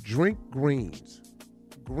 When you drink greens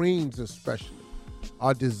especially,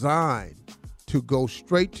 are designed to go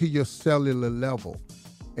straight to your cellular level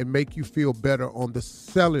and make you feel better on the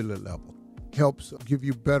cellular level. Helps give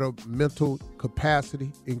you better mental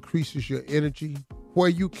capacity, increases your energy, where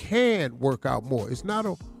you can work out more. It's not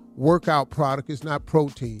a workout product, it's not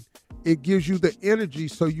protein. It gives you the energy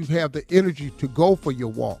so you have the energy to go for your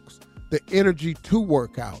walks, the energy to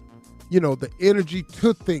work out, the energy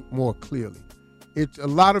to think more clearly. It's a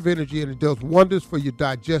lot of energy and it does wonders for your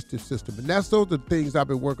digestive system. And those are the things I've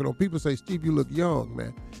been working on. People say, Steve, you look young,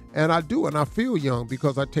 man. And I do, and I feel young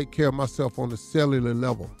because I take care of myself on the cellular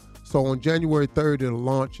level. So on January 3rd, it'll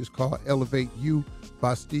launch. It's called EVATE You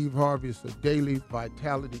by Steve Harvey. It's a daily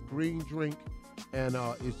vitality green drink, and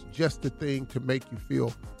it's just the thing to make you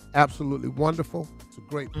feel absolutely wonderful. It's a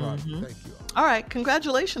great product. Mm-hmm. Thank you. All right.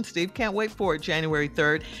 Congratulations, Steve. Can't wait for it, January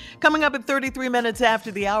 3rd. Coming up at 33 minutes after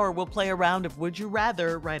the hour, we'll play a round of Would You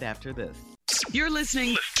Rather right after this. You're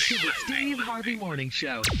listening to the Steve Harvey Morning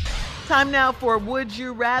Show. Time now for Would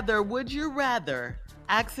You Rather. Would you rather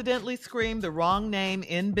accidentally scream the wrong name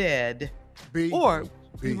in bed, or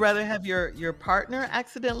you'd rather have your partner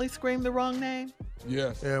accidentally scream the wrong name?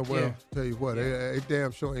 Yes. Yeah, well, tell you what, it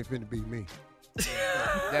damn sure ain't finna be me.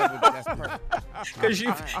 That's perfect. Because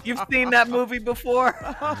you've seen that movie before.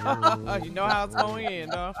 You know how it's going in,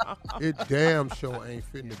 though. It damn sure ain't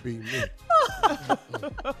finna be me.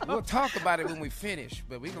 We'll talk about it when we finish,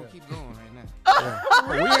 but we're going to keep going right now.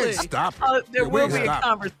 We ain't stopping. There will be a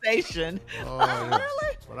conversation. Really?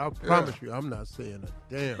 But I promise you, I'm not saying a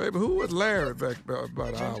damn. Baby, who was Larry back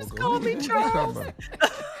about an hour ago? Call me Charles.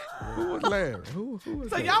 Who was Larry? Who was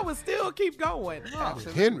So that? y'all would still keep going. Huh?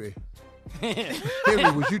 Henry. Henry,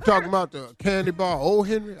 was you talking about the candy bar, old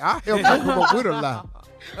Henry? I helped you come up with a lie.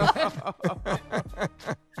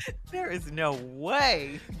 There is no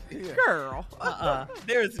way. Girl.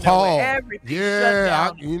 There is no Paul. way. Everything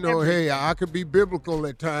shut down. I could be biblical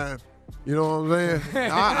at times. You know what I'm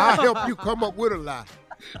saying? I help you come up with a lie.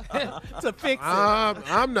 To fix it.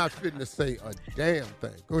 I'm not fitting to say a damn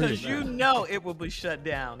thing. Go ahead. Because you know it will be shut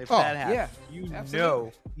down if that happens. Yeah, you absolutely.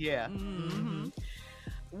 know. Yeah. Mm-hmm.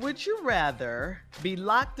 Would you rather be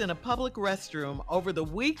locked in a public restroom over the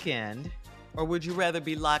weekend, or would you rather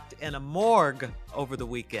be locked in a morgue over the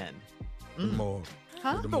weekend? The morgue.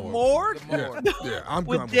 Huh? The morgue? Yeah, I'm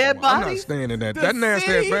With going dead I'm not bodies? staying in that. The That nasty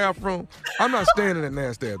ass city? bathroom. I'm not staying in that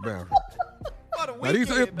nasty ass bathroom. Now, these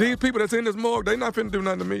people that's in this morgue, they not finna do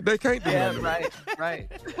nothing to me. They can't do nothing to me. Right.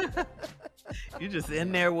 You just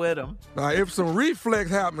in there with them. Now, if some reflex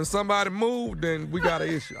happened, somebody moved, then we got an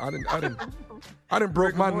issue. I didn't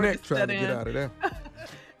broke my Rigor neck mortis trying to set get in. out of there.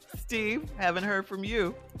 Steve, haven't heard from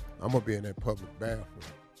you. I'm gonna be in that public bathroom.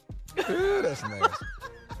 Yeah, that's nasty.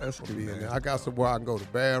 That's I'll too be in nasty. there. I got somewhere I can go to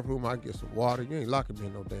the bathroom. I can get some water. You ain't locking me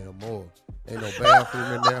in no damn morgue. Ain't no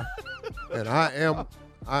bathroom in there. And I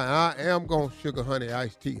am gonna sugar honey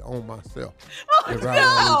iced tea on myself. Get around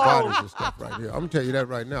all these bodies and stuff right here. I'm gonna tell you that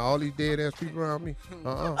right now. All these dead ass people around me.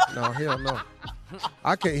 No, hell no.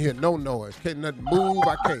 I can't hear no noise. Can't nothing move.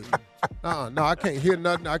 I can't. No, I can't hear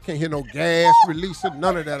nothing. I can't hear no gas releasing.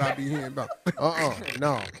 None of that I be hearing about.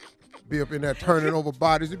 No. Be up in there turning over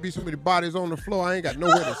bodies. There be so many bodies on the floor. I ain't got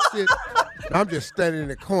nowhere to sit. I'm just standing in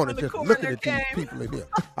the corner, just looking at these people in here.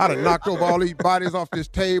 I done knocked over all these bodies off this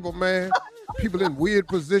table, man. People in weird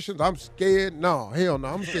positions. I'm scared. No, hell no.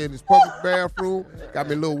 I'm staying in this public bathroom. Got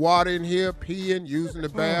me a little water in here, peeing, using the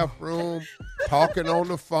bathroom, talking on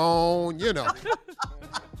the phone, you know.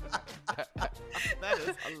 That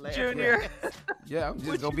is hilarious. Junior. Yeah, I'm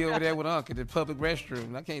just going to be over there with Uncle at the public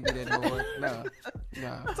restroom. I can't do that no more.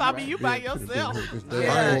 No. Tommy, you by yourself.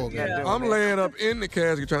 I'm laying up in the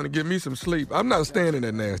casket trying to get me some sleep. I'm not staying in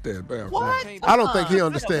that nasty ass bathroom. What? I don't think he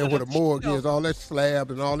understands what a morgue is. All that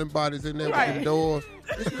slab and all them bodies in there with them doors.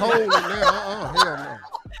 It's cold in there. Hell no.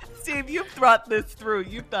 Steve, you've thought this through.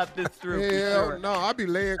 You thought this through. Hell for sure. no. I be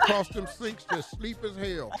laying across them sinks just sleep as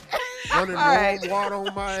hell. Running warm water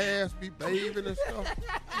on my ass, be bathing and stuff.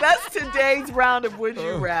 That's today's round of Would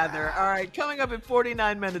You Rather. All right, coming up at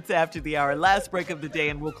 49 minutes after the hour. Last break of the day,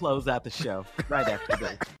 and we'll close out the show right after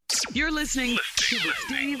this. You're listening to the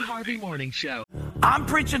Steve Harvey Morning Show. I'm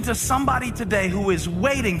preaching to somebody today who is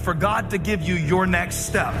waiting for God to give you your next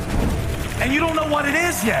step. And you don't know what it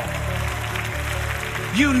is yet.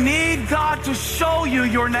 You need God to show you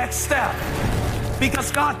your next step.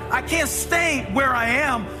 Because God, I can't stay where I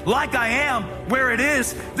am, like I am, where it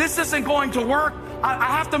is. This isn't going to work.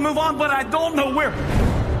 I have to move on, but I don't know where.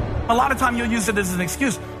 A lot of time you'll use it as an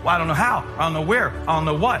excuse. Well, I don't know how. I don't know where. I don't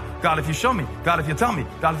know what. God, if you show me. God, if you tell me.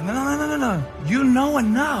 God, if... No. You know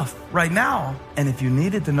enough right now. And if you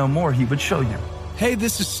needed to know more, he would show you. Hey,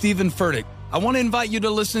 this is Stephen Furtick. I want to invite you to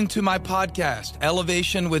listen to my podcast,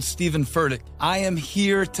 Elevation with Stephen Furtick. I am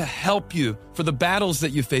here to help you for the battles that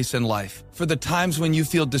you face in life, for the times when you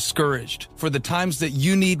feel discouraged, for the times that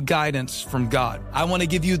you need guidance from God. I want to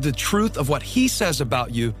give you the truth of what he says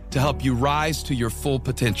about you to help you rise to your full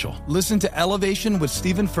potential. Listen to Elevation with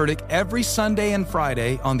Stephen Furtick every Sunday and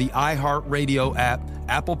Friday on the iHeartRadio app,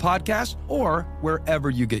 Apple Podcasts, or wherever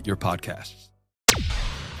you get your podcasts.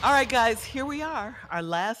 All right, guys, here we are, our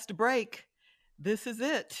last break. This is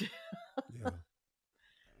it.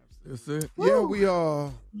 That's it. Yeah, we're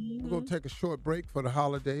gonna take a short break for the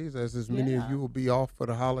holidays, as many of you will be off for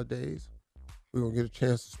the holidays. We're gonna get a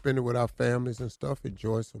chance to spend it with our families and stuff,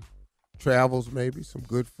 enjoy some travels, maybe some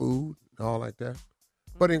good food and all like that.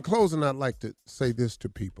 But in closing, I'd like to say this to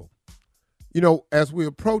people. You know, as we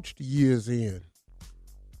approach the year's end,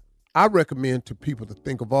 I recommend to people to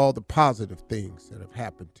think of all the positive things that have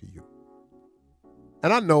happened to you.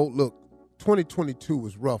 And I know, look, 2022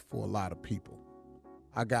 was rough for a lot of people.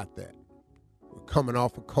 I got that. We're coming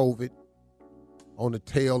off of COVID, on the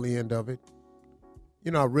tail end of it. You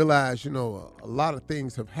know, I realize, a lot of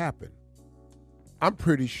things have happened. I'm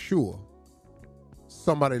pretty sure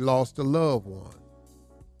somebody lost a loved one.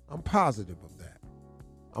 I'm positive of that.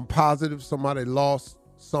 I'm positive somebody lost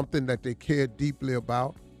something that they cared deeply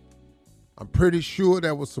about. I'm pretty sure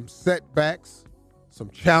there was some setbacks, some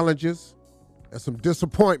challenges, and some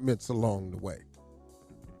disappointments along the way.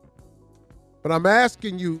 But I'm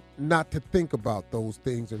asking you not to think about those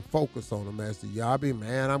things and focus on them as the year.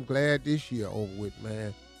 Man, I'm glad this year over with,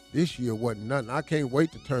 man. This year wasn't nothing. I can't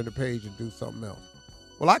wait to turn the page and do something else.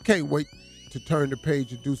 Well, I can't wait to turn the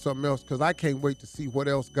page and do something else because I can't wait to see what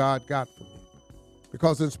else God got for me.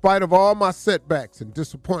 Because in spite of all my setbacks and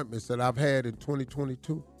disappointments that I've had in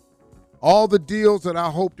 2022, all the deals that I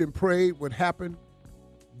hoped and prayed would happen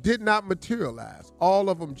did not materialize. All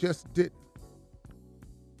of them just didn't.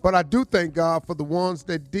 But I do thank God for the ones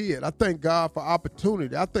that did. I thank God for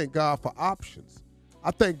opportunity. I thank God for options. I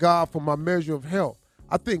thank God for my measure of health.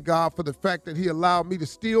 I thank God for the fact that he allowed me to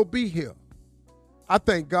still be here. I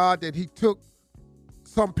thank God that he took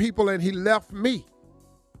some people and he left me.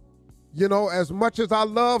 You know, as much as I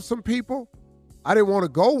love some people, I didn't want to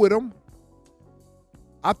go with them.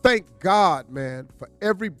 I thank God, man, for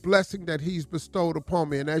every blessing that he's bestowed upon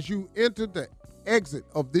me. And as you enter the exit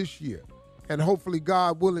of this year, and hopefully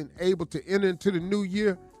God willing, able to enter into the new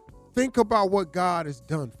year, think about what God has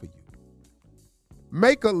done for you.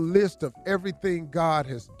 Make a list of everything God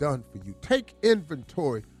has done for you. Take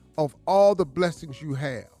inventory of all the blessings you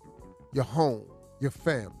have. Your home, your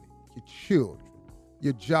family, your children,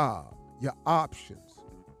 your job, your options,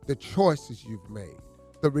 the choices you've made,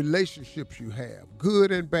 the relationships you have,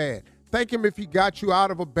 good and bad. Thank him if he got you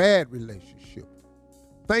out of a bad relationship.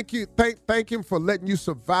 Thank him for letting you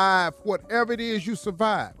survive whatever it is you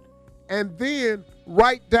survived. And then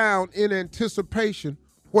write down in anticipation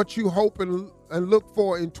what you hope and look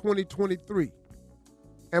for in 2023.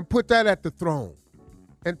 And put that at the throne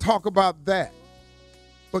and talk about that.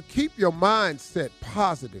 But keep your mindset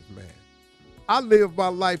positive, man. I live my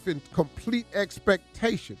life in complete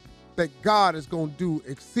expectation that God is going to do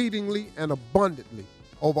exceedingly and abundantly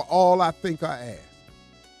over all I think I ask.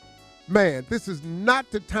 Man, this is not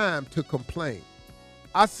the time to complain.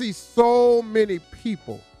 I see so many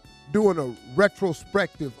people doing a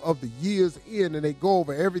retrospective of the year's end, and they go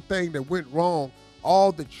over everything that went wrong,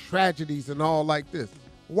 all the tragedies and all like this.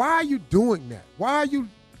 Why are you doing that? Why are you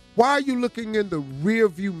Why are you looking in the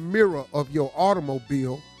rearview mirror of your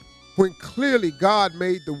automobile when clearly God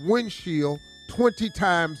made the windshield 20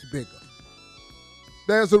 times bigger?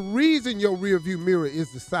 There's a reason your rearview mirror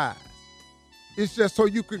is the size. It's just so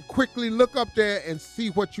you can quickly look up there and see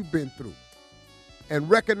what you've been through and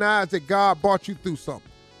recognize that God brought you through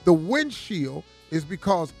something. The windshield is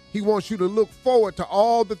because he wants you to look forward to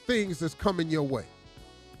all the things that's coming your way.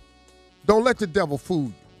 Don't let the devil fool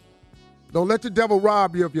you. Don't let the devil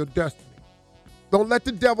rob you of your destiny. Don't let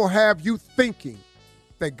the devil have you thinking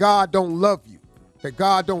that God don't love you, that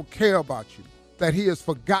God don't care about you, that he has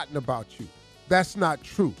forgotten about you. That's not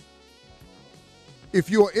true. If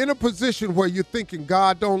you're in a position where you're thinking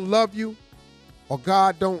God don't love you, or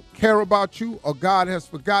God don't care about you, or God has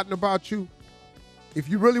forgotten about you, if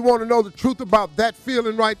you really want to know the truth about that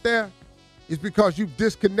feeling right there, it's because you've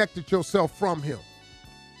disconnected yourself from him.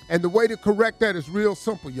 And the way to correct that is real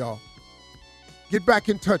simple, y'all. Get back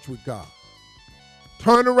in touch with God.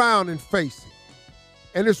 Turn around and face him.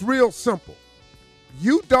 And it's real simple.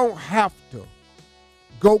 You don't have to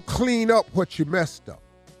go clean up what you messed up.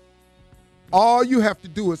 All you have to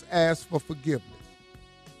do is ask for forgiveness.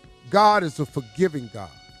 God is a forgiving God.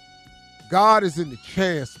 God is in the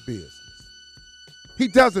chance business. He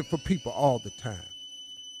does it for people all the time.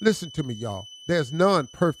 Listen to me, y'all. There's none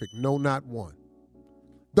perfect, no, not one.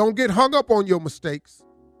 Don't get hung up on your mistakes.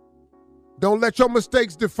 Don't let your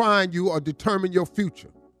mistakes define you or determine your future,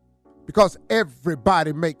 because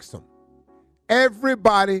everybody makes them.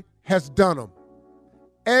 Everybody has done them.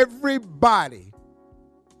 Everybody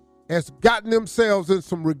has gotten themselves in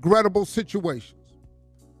some regrettable situations.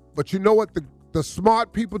 But you know what the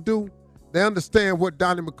smart people do? They understand what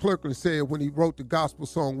Donnie McClurkin said when he wrote the gospel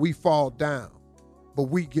song, "We fall down, but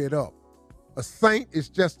we get up." A saint is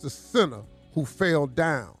just a sinner who fell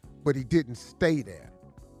down, but he didn't stay there.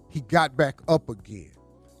 He got back up again.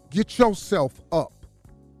 Get yourself up.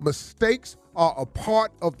 Mistakes are a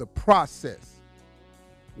part of the process.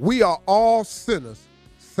 We are all sinners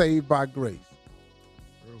saved by grace.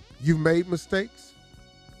 You've made mistakes.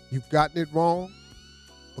 You've gotten it wrong.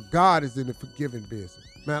 But God is in the forgiving business.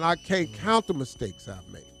 Man, I can't count the mistakes I've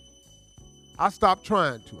made. I stopped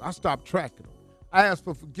trying to. I stopped tracking them. I ask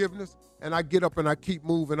for forgiveness, and I get up and I keep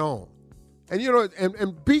moving on. And, you know,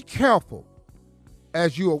 and be careful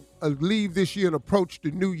as you leave this year and approach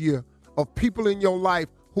the new year of people in your life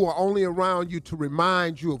who are only around you to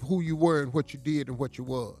remind you of who you were and what you did and what you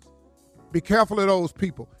was. Be careful of those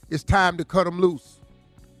people. It's time to cut them loose.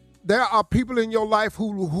 There are people in your life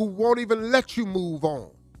who won't even let you move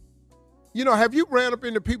on. You know, have you ran up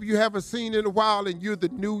into people you haven't seen in a while and you're the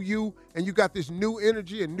new you and you got this new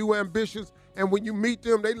energy and new ambitions, and when you meet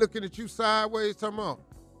them, they looking at you sideways talking about,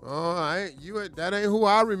 oh, that ain't who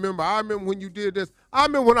I remember. I remember when you did this. I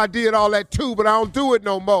remember when I did all that too, but I don't do it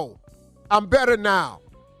no more. I'm better now.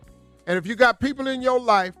 And if you got people in your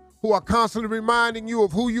life who are constantly reminding you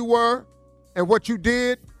of who you were and what you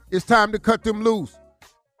did, it's time to cut them loose.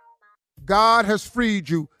 God has freed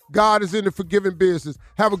you. God is in the forgiving business.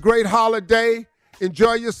 Have a great holiday.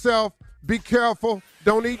 Enjoy yourself. Be careful.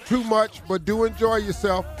 Don't eat too much, but do enjoy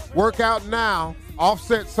yourself. Work out now.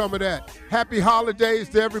 Offset some of that. Happy holidays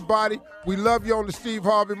to everybody. We love you on the Steve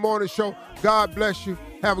Harvey Morning Show. God bless you.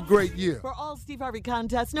 Have a great year. For all Steve Harvey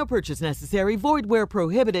contests, no purchase necessary, void where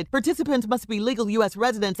prohibited. Participants must be legal U.S.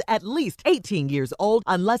 residents at least 18 years old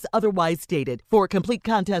unless otherwise stated. For complete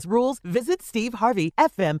contest rules, visit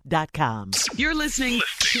SteveHarveyFM.com. You're listening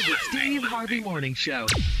to the Steve Harvey Morning Show.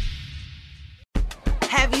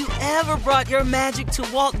 Have you ever brought your magic to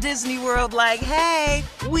Walt Disney World like, hey,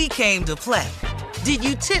 we came to play? Did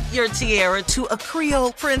you tip your tiara to a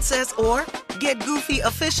Creole princess or get goofy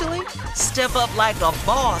officially? Step up like a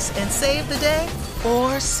boss and save the day?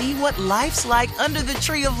 Or see what life's like under the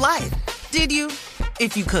tree of life? Did you?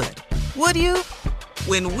 If you could. Would you?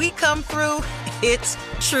 When we come through, it's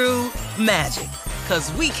true magic.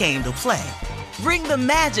 'Cause we came to play. Bring the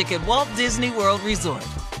magic at Walt Disney World Resort.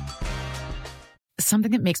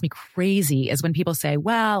 Something that makes me crazy is when people say,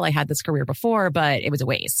 well, I had this career before, but it was a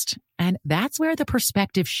waste. And that's where the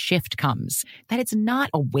perspective shift comes, that it's not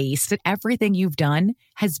a waste, that everything you've done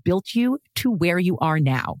has built you to where you are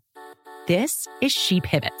now. This is She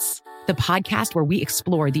Pivots, the podcast where we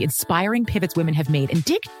explore the inspiring pivots women have made and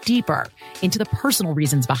dig deeper into the personal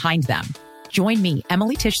reasons behind them. Join me,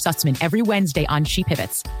 Emily Tish Sussman, every Wednesday on She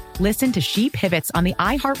Pivots. Listen to She Pivots on the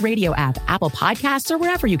iHeartRadio app, Apple Podcasts, or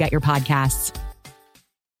wherever you get your podcasts.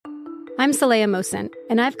 I'm Saleha Mohsen,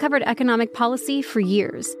 and I've covered economic policy for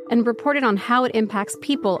years and reported on how it impacts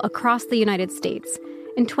people across the United States.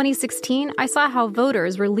 In 2016, I saw how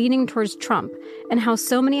voters were leaning towards Trump and how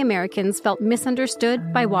so many Americans felt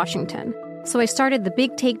misunderstood by Washington. So I started the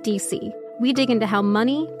Big Take DC. We dig into how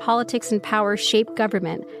money, politics, and power shape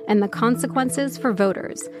government and the consequences for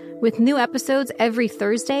voters. With new episodes every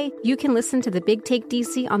Thursday, you can listen to the Big Take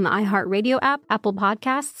DC on the iHeartRadio app, Apple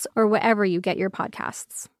Podcasts, or wherever you get your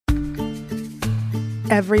podcasts.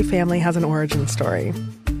 Every family has an origin story,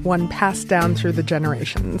 one passed down through the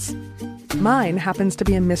generations. Mine happens to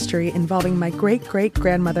be a mystery involving my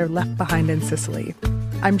great-great-grandmother left behind in Sicily.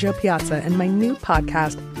 I'm Jo Piazza, and my new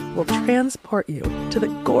podcast will transport you to the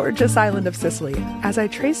gorgeous island of Sicily as I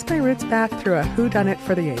trace my roots back through a whodunit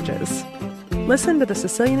for the ages. Listen to The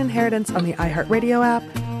Sicilian Inheritance on the iHeartRadio app,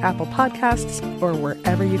 Apple Podcasts, or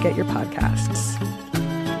wherever you get your podcasts.